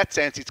that, in that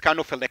sense, it's kind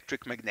of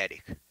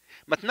electric-magnetic.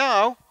 But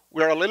now,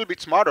 we're a little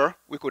bit smarter.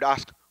 We could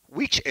ask,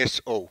 which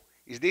SO?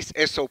 Is this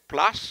SO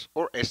plus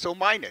or SO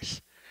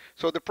minus?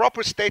 So the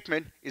proper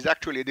statement is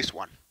actually this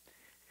one.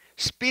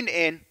 Spin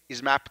n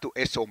is mapped to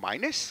SO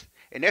minus,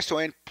 and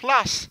SON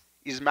plus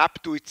is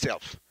mapped to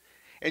itself.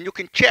 And you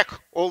can check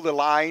all the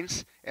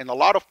lines, and a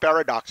lot of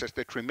paradoxes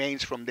that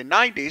remains from the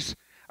 90s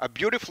are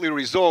beautifully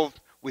resolved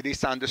with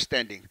this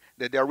understanding,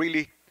 that there are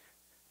really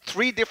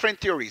 3 different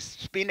theories,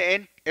 spin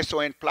n,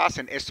 SON plus,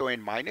 and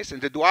SON minus,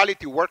 and the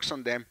duality works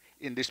on them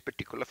in this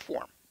particular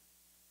form.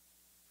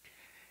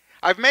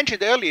 I've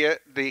mentioned earlier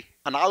the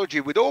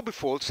analogy with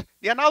orbifolds.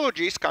 The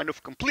analogy is kind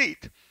of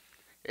complete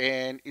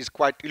and is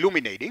quite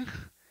illuminating.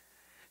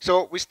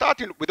 So we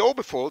start with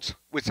orbifolds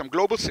with some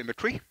global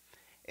symmetry,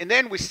 and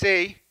then we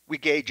say we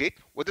gauge it.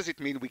 What does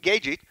it mean we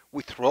gauge it?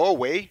 We throw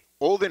away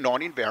all the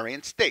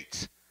non-invariant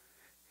states.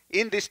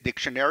 In this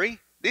dictionary,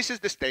 this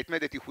is the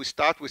statement that if we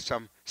start with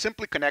some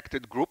simply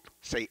connected group,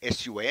 say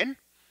SUN,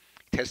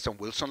 it has some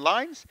Wilson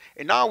lines,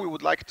 and now we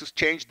would like to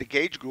change the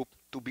gauge group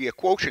to be a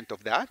quotient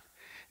of that,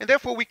 and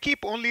therefore we keep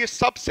only a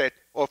subset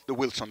of the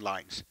Wilson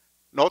lines,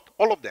 not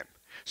all of them.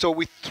 So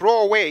we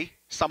throw away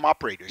some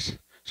operators.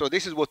 So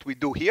this is what we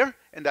do here,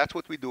 and that's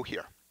what we do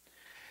here.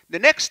 The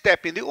next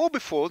step in the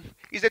orbifold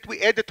is that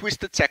we add the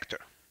twisted sector.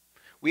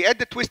 We add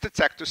the twisted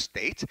sector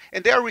states,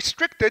 and they are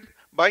restricted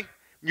by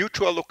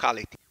mutual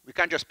locality. We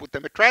can't just put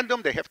them at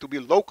random. They have to be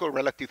local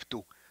relative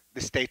to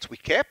the states we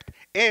kept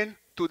and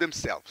to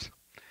themselves.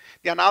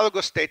 The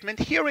analogous statement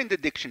here in the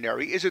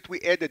dictionary is that we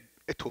added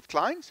a 't Hooft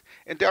lines,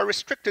 and they are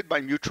restricted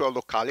by mutual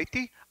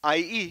locality,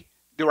 i.e.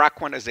 Dirac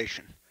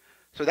quantization.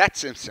 So that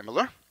seems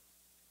similar.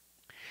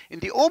 In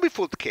the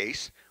orbifold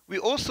case, we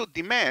also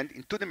demand,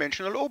 in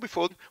 2-dimensional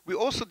orbifold, we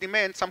also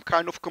demand some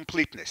kind of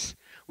completeness.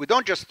 We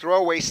don't just throw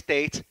away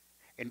states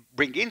and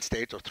bring in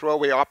states, or throw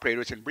away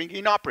operators and bring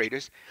in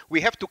operators.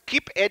 We have to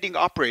keep adding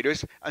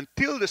operators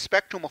until the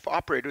spectrum of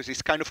operators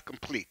is kind of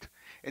complete.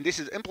 And this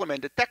is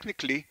implemented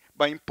technically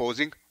by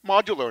imposing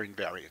modular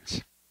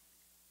invariance.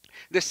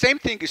 The same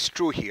thing is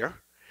true here.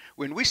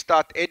 When we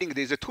start adding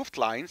these 't Hooft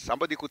lines,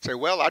 somebody could say,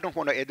 well, I don't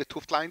want to add the 't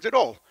Hooft lines at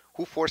all.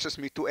 Who forces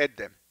me to add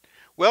them?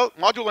 Well,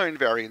 modular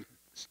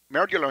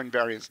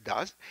invariance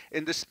does,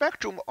 and the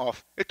spectrum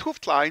of 't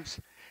Hooft lines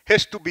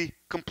has to be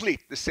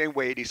complete, the same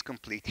way it is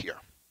complete here.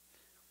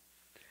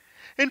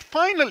 And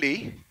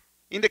finally,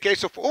 in the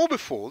case of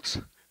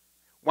orbifolds,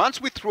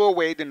 once we threw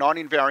away the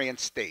non-invariant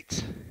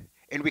states,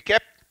 and we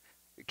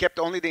kept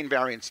only the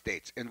invariant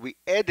states, and we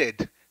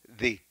added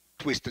the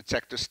twisted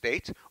sector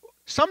states,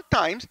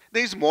 sometimes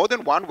there is more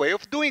than one way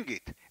of doing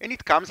it, and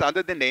it comes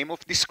under the name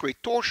of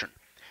discrete torsion.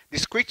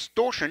 Discrete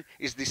torsion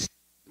is this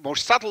more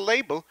subtle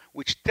label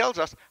which tells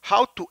us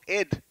how to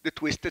add the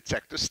twisted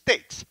sector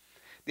states.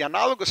 The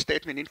analogous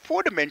statement in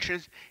 4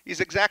 dimensions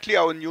is exactly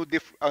our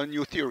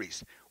new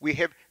theories. We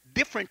have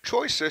different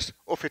choices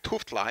of 't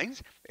Hooft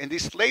lines, and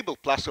this label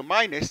plus or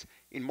minus,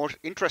 in more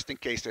interesting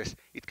cases,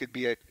 it could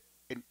be an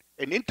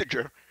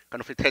integer,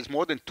 kind of it has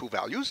more than 2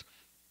 values.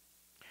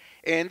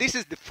 And this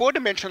is the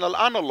 4-dimensional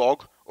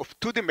analog of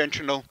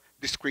 2-dimensional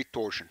discrete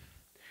torsion.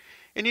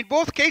 And in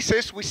both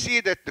cases, we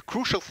see that the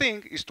crucial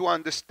thing is to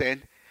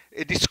understand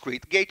a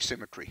discrete gauge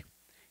symmetry.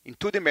 In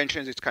 2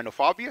 dimensions, it's kind of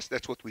obvious.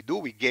 That's what we do.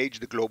 We gauge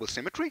the global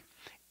symmetry.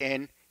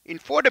 And in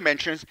 4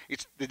 dimensions,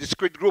 it's the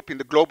discrete group in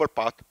the global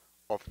part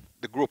of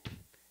the group.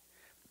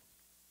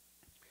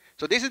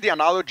 So this is the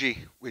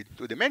analogy with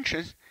 2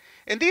 dimensions.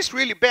 And this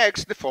really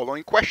begs the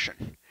following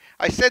question.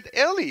 I said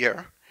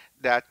earlier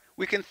that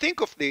we can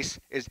think of this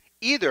as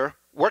either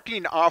working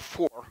in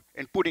R4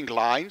 and putting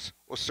lines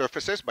or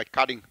surfaces by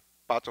cutting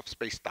parts of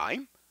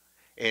space-time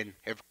and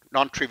have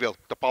non-trivial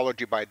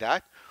topology by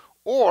that,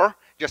 or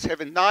just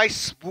have a nice,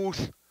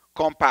 smooth,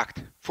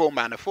 compact full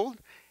manifold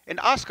and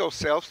ask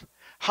ourselves,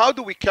 how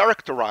do we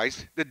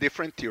characterize the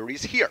different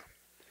theories here?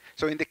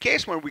 So in the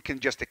case where we can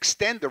just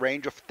extend the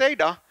range of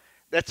theta,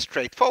 that's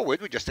straightforward.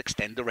 We just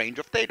extend the range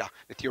of theta.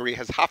 The theory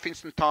has half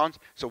instantons,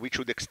 so we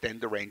should extend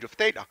the range of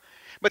theta.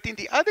 But in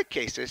the other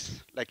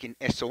cases, like in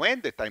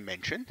SON that I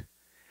mentioned,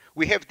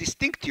 we have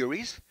distinct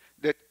theories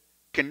that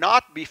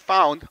cannot be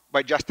found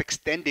by just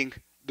extending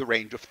the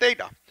range of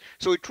theta.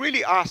 So it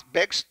really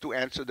begs to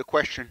answer the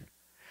question,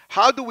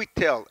 how do we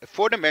tell a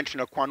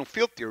 4-dimensional quantum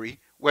field theory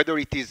whether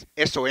it is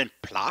SON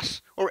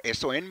plus or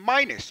SON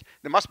minus?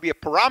 There must be a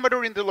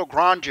parameter in the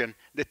Lagrangian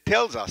that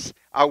tells us,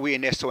 are we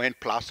in SON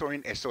plus or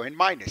in SON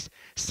minus?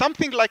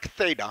 Something like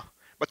theta,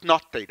 but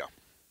not theta.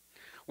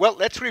 Well,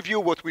 let's review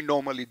what we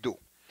normally do.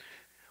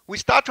 We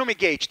start from a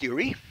gauge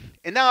theory,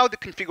 and now the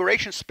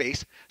configuration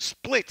space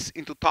splits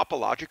into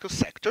topological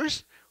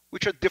sectors,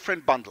 which are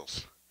different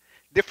bundles.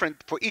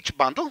 Different for each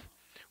bundle.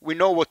 We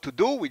know what to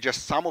do. We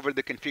just sum over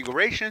the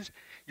configurations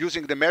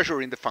using the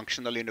measure in the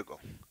functional integral.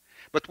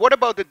 But what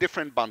about the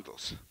different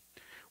bundles?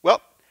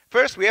 Well,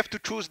 first we have to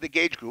choose the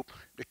gauge group.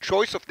 The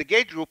choice of the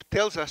gauge group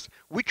tells us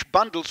which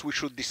bundles we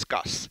should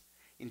discuss.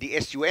 In the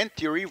SUN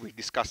theory, we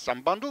discuss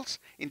some bundles.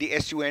 In the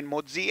SUN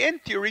mod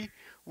ZN theory,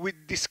 we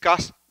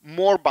discuss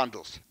more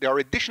bundles. There are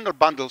additional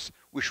bundles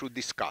we should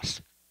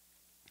discuss.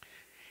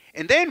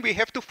 And then we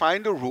have to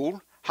find a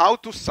rule how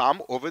to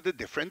sum over the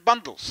different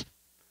bundles.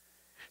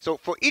 So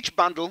for each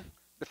bundle,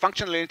 the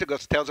functional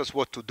integrals tells us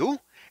what to do.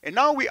 And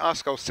now we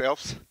ask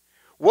ourselves,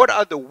 what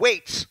are the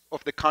weights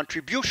of the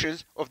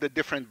contributions of the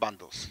different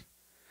bundles?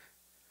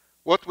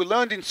 What we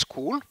learned in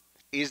school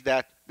is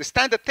that the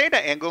standard theta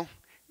angle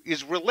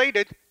is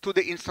related to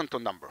the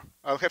instanton number.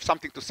 I'll have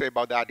something to say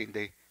about that in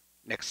the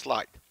next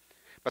slide.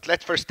 But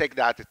let's first take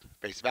that at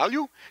face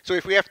value. So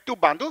if we have 2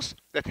 bundles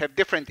that have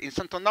different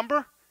instanton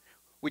number,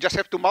 we just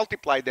have to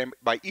multiply them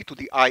by e to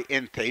the I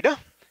n theta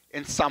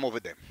and sum over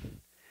them.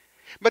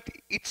 But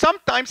it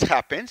sometimes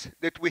happens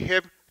that we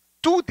have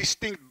 2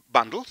 distinct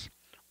bundles,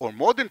 or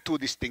more than 2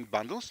 distinct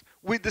bundles,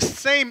 with the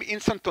same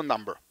instanton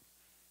number.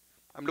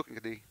 I'm looking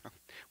at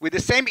with the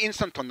same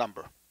instanton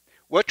number.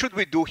 What should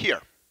we do here?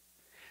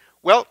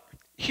 Well,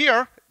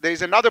 here there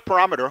is another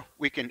parameter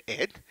we can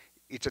add.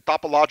 It's a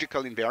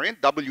topological invariant,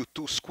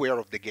 W2 square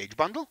of the gauge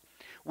bundle,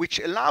 which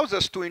allows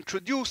us to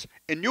introduce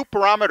a new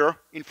parameter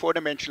in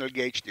 4-dimensional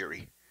gauge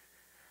theory.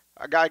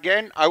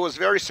 Again, I was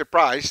very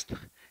surprised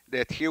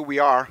that here we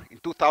are in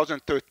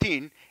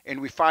 2013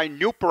 and we find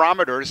new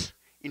parameters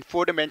in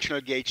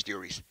 4-dimensional gauge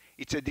theories.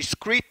 It's a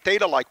discrete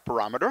theta-like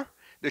parameter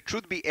that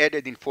should be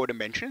added in 4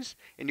 dimensions,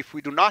 and if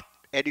we do not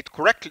add it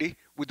correctly,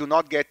 we do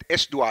not get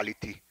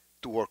S-duality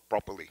to work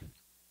properly.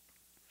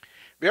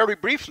 Very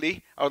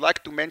briefly, I would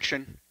like to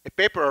mention a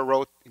paper I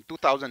wrote in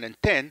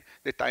 2010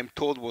 that I'm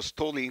told was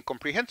totally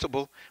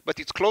incomprehensible, but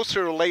it's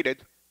closely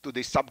related to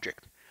this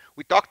subject.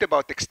 We talked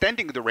about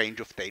extending the range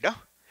of theta.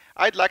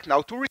 I'd like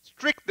now to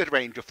restrict the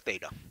range of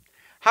theta.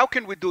 How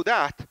can we do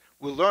that?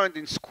 We learned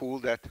in school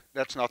that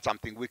that's not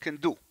something we can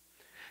do.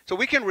 So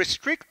we can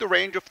restrict the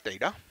range of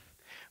theta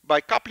by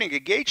coupling a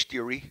gauge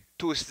theory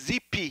to a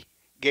ZP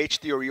gauge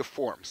theory of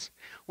forms,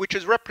 which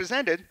is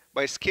represented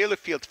by a scalar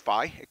field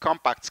phi, a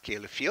compact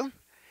scalar field,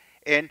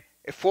 and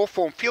a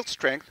 4-form field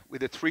strength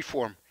with a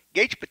 3-form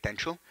gauge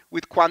potential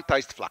with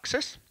quantized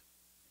fluxes.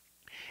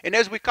 And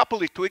as we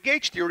couple it to a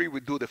gauge theory, we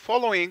do the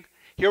following.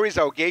 Here is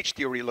our gauge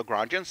theory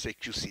Lagrangian, say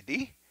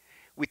QCD.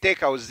 We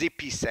take our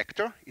ZP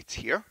sector, it's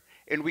here,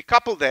 and we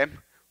couple them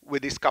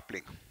with this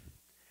coupling.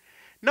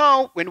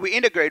 Now, when we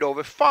integrate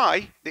over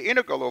phi, the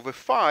integral over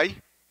phi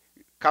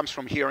comes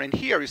from here and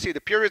here. You see the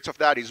periods of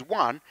that is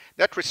 1.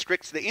 That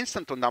restricts the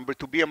instanton number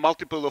to be a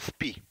multiple of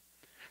p.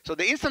 So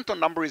the instanton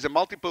number is a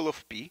multiple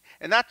of p,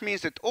 and that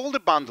means that all the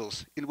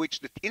bundles in which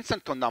the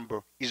instanton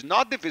number is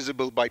not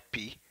divisible by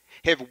p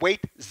have weight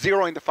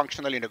 0 in the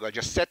functional integral.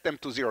 Just set them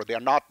to 0. They are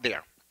not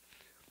there.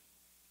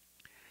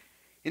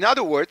 In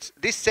other words,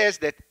 this says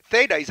that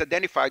theta is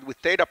identified with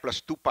theta plus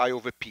 2 pi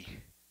over p.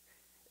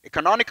 A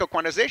canonical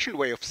quantization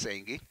way of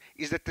saying it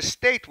is that the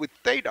state with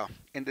theta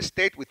and the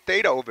state with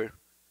theta over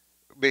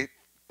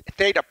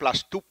theta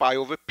plus 2 pi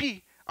over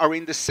p are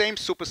in the same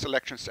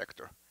superselection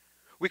sector.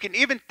 We can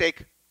even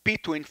take p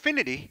to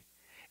infinity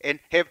and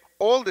have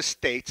all the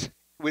states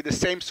with the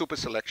same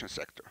superselection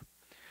sector.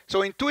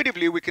 So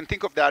intuitively, we can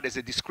think of that as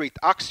a discrete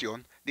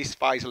axion. This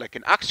phi is like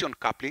an axion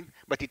coupling,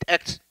 but it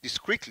acts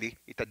discretely.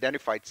 It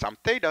identified some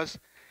thetas.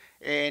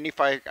 And if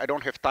I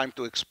don't have time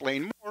to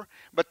explain more,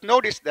 but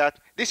notice that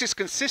this is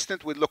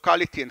consistent with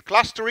locality and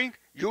clustering.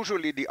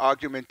 Usually the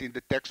argument in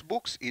the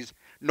textbooks is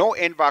no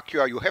n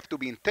vacua, you have to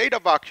be in theta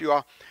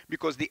vacua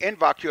because the n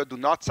vacua do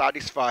not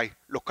satisfy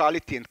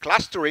locality and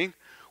clustering.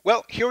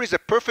 Well, here is a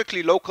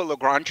perfectly local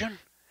Lagrangian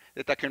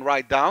that I can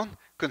write down,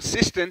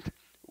 consistent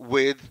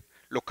with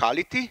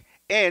locality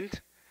and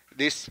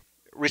this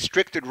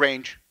restricted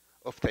range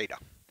of theta.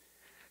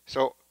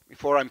 So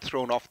before I'm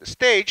thrown off the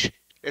stage,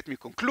 let me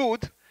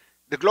conclude.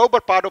 The global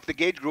part of the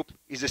gauge group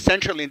is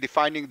essential in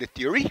defining the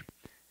theory.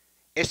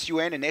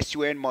 SUN and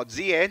SUN mod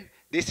ZN,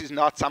 this is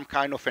not some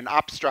kind of an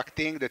abstract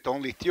thing that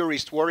only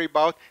theorists worry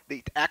about.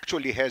 It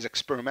actually has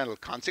experimental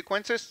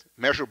consequences,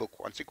 measurable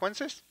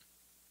consequences.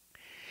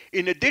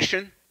 In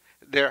addition,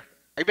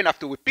 even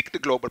after we pick the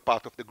global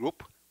part of the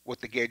group, what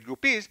the gauge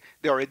group is,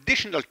 there are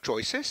additional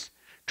choices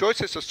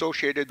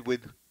associated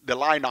with the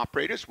line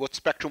operators, what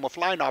spectrum of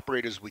line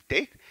operators we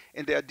take,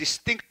 and there are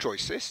distinct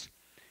choices.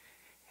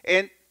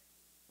 And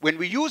when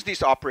we use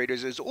these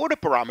operators as order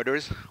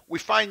parameters, we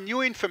find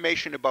new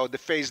information about the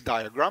phase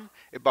diagram,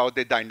 about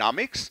the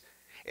dynamics,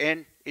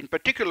 and in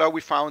particular,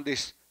 we found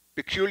this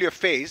peculiar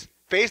phase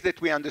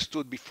that we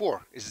understood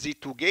before as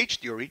Z2 gauge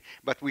theory,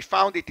 but we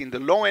found it in the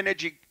low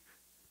energy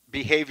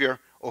behavior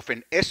of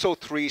an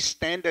SO3,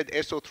 standard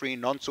SO3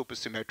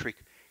 non-supersymmetric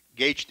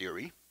gauge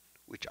theory,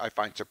 which I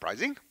find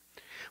surprising.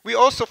 We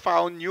also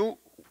found new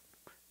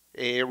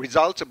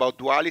results about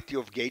duality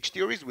of gauge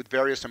theories with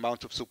various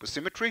amounts of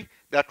supersymmetry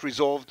that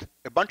resolved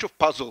a bunch of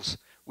puzzles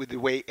with the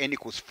way n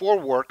equals 4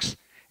 works,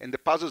 and the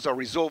puzzles are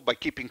resolved by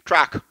keeping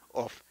track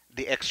of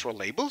the extra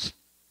labels.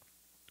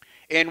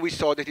 And we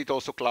saw that it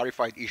also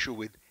clarified issue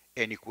with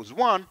n equals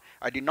 1.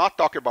 I did not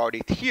talk about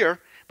it here,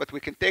 but we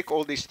can take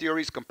all these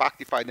theories,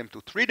 compactify them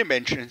to 3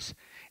 dimensions,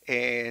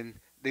 and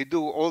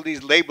all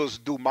these labels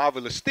do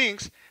marvelous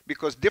things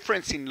because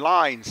difference in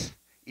lines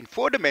in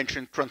 4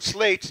 dimensions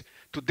translates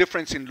to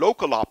difference in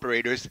local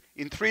operators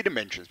in 3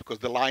 dimensions because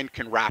the line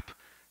can wrap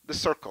the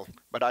circle,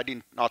 but I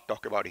did not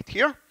talk about it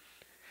here.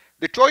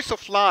 The choice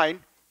of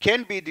line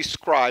can be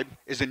described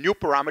as a new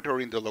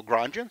parameter in the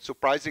Lagrangian.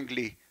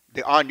 Surprisingly,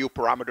 there are new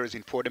parameters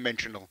in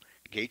 4-dimensional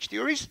gauge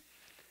theories.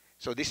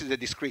 So this is a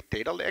discrete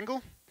theta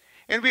angle.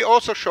 And we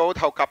also showed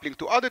how coupling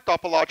to other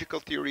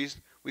topological theories,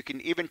 we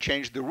can even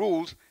change the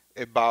rules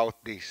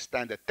about the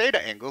standard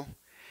theta angle.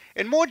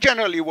 And more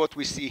generally, what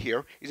we see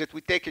here is that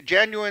we take a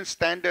genuine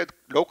standard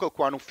local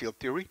quantum field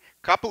theory,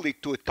 couple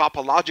it to a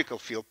topological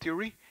field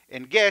theory,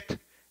 and get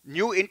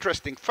new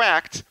interesting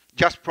facts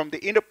just from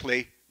the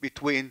interplay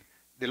between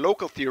the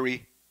local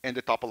theory and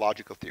the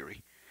topological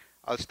theory.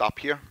 I'll stop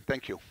here.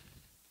 Thank you.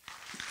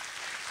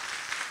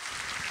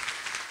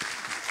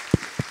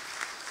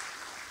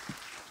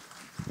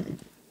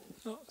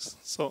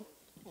 So,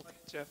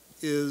 Jeff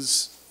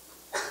is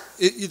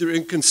either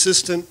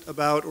inconsistent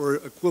about or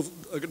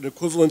an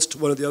equivalence to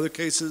one of the other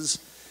cases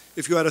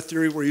if you had a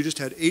theory where you just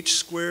had h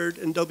squared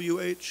and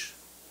WH?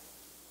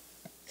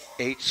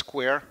 H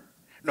squared?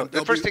 No,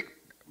 the first thing,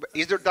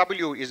 is there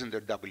W or isn't there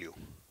W?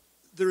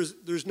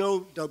 There's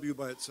no W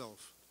by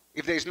itself.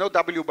 If there's no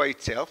W by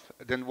itself,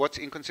 then what's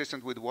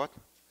inconsistent with what?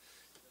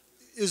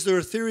 Is there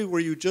a theory where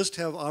you just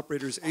have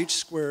operators h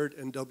squared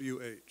and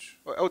WH?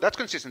 Oh, that's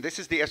consistent. This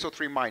is the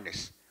SO3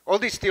 minus. All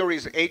these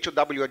theories, H or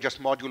W, are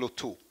just modulo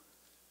 2.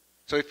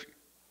 So if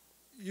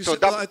you so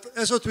said, well,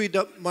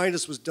 SO3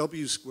 minus was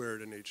W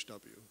squared and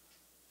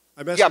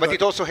HW. Yeah, but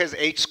it also has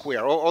H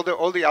squared. All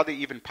the other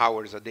even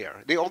powers are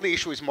there. The only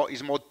issue is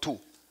mod 2.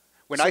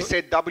 When I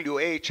said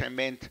WH, I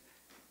meant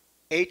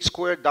H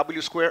squared,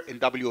 W squared,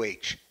 and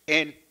WH,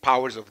 and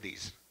powers of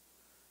these.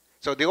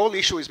 So the whole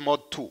issue is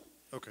mod 2.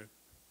 Okay.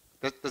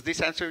 Does this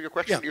answer your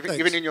question? Yeah,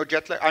 even in your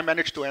jet lag? I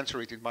managed to answer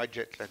it in my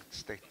jet lag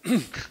state.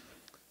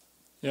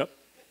 Yep.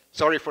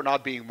 Sorry for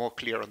not being more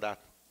clear on that.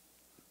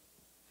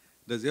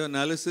 Does your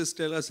analysis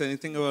tell us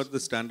anything about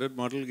the standard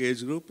model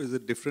gauge group? Is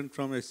it different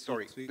from SO3?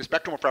 Sorry, the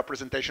spectrum of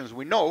representations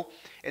we know,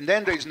 and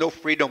then there is no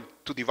freedom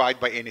to divide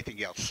by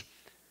anything else.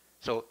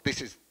 So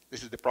this is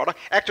the product.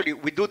 Actually,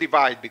 we do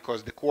divide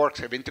because the quarks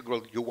have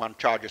integral U1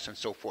 charges and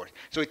so forth.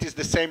 So it is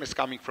the same as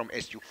coming from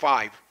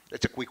SU5.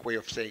 That's a quick way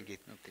of saying it.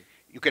 Okay.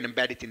 You can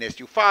embed it in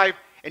SU5,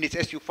 and it's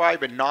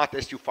SU5 and not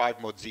SU5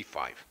 mod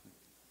Z5,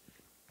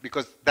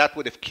 because that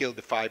would have killed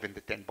the 5 and the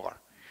 10 bar.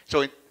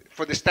 So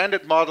for the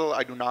standard model,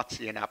 I do not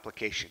see an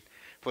application.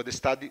 For the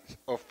study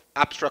of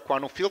abstract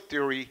quantum field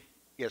theory,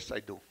 yes, I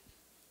do.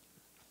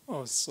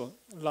 Oh, so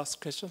last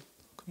question.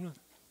 Come on.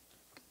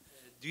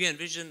 Do you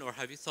envision or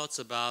have you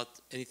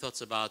any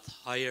thoughts about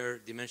higher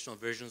dimensional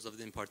versions of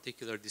the, in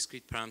particular,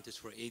 discrete parameters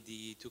for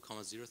ADE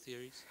 2,0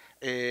 theories?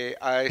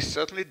 I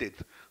certainly did.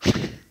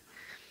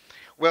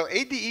 Well,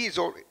 ADE is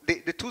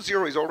the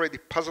 2.0 is already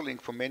puzzling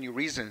for many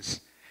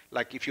reasons.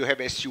 like if you have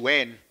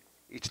SUN,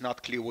 it's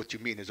not clear what you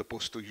mean as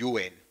opposed to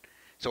UN.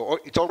 So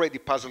it's already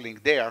puzzling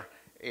there,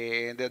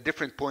 and there are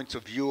different points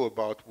of view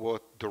about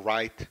what the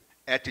right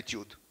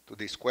attitude to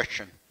this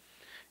question.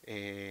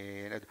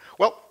 And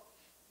well,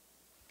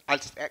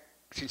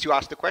 since you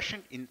asked the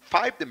question, in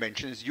 5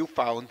 dimensions, you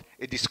found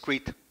a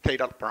discrete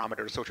theta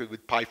parameter associated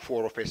with pi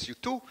 4 of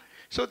SU2.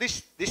 So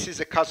this is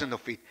a cousin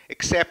of it,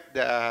 except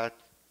that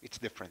it's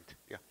different.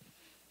 Yeah.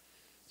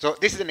 So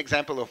this is an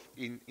example of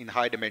in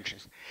high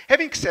dimensions.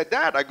 Having said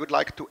that, I would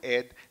like to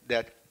add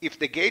that if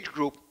the gauge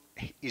group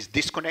is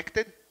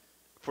disconnected,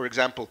 for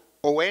example,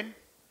 ON,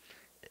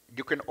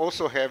 you can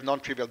also have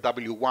non-trivial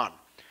W1.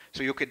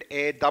 So you could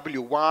add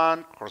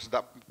W1 cross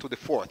to the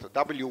fourth, or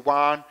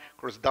W1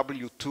 cross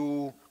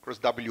W2 cross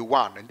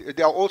W1. And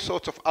there are all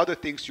sorts of other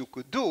things you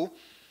could do.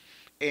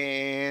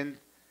 And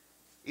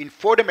in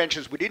 4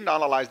 dimensions, we didn't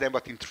analyze them,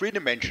 but in 3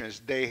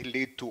 dimensions, they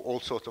lead to all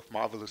sorts of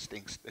marvelous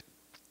things that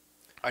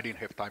I didn't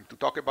have time to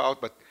talk about,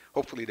 but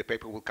hopefully the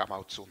paper will come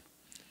out soon.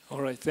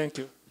 All right, thank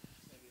you.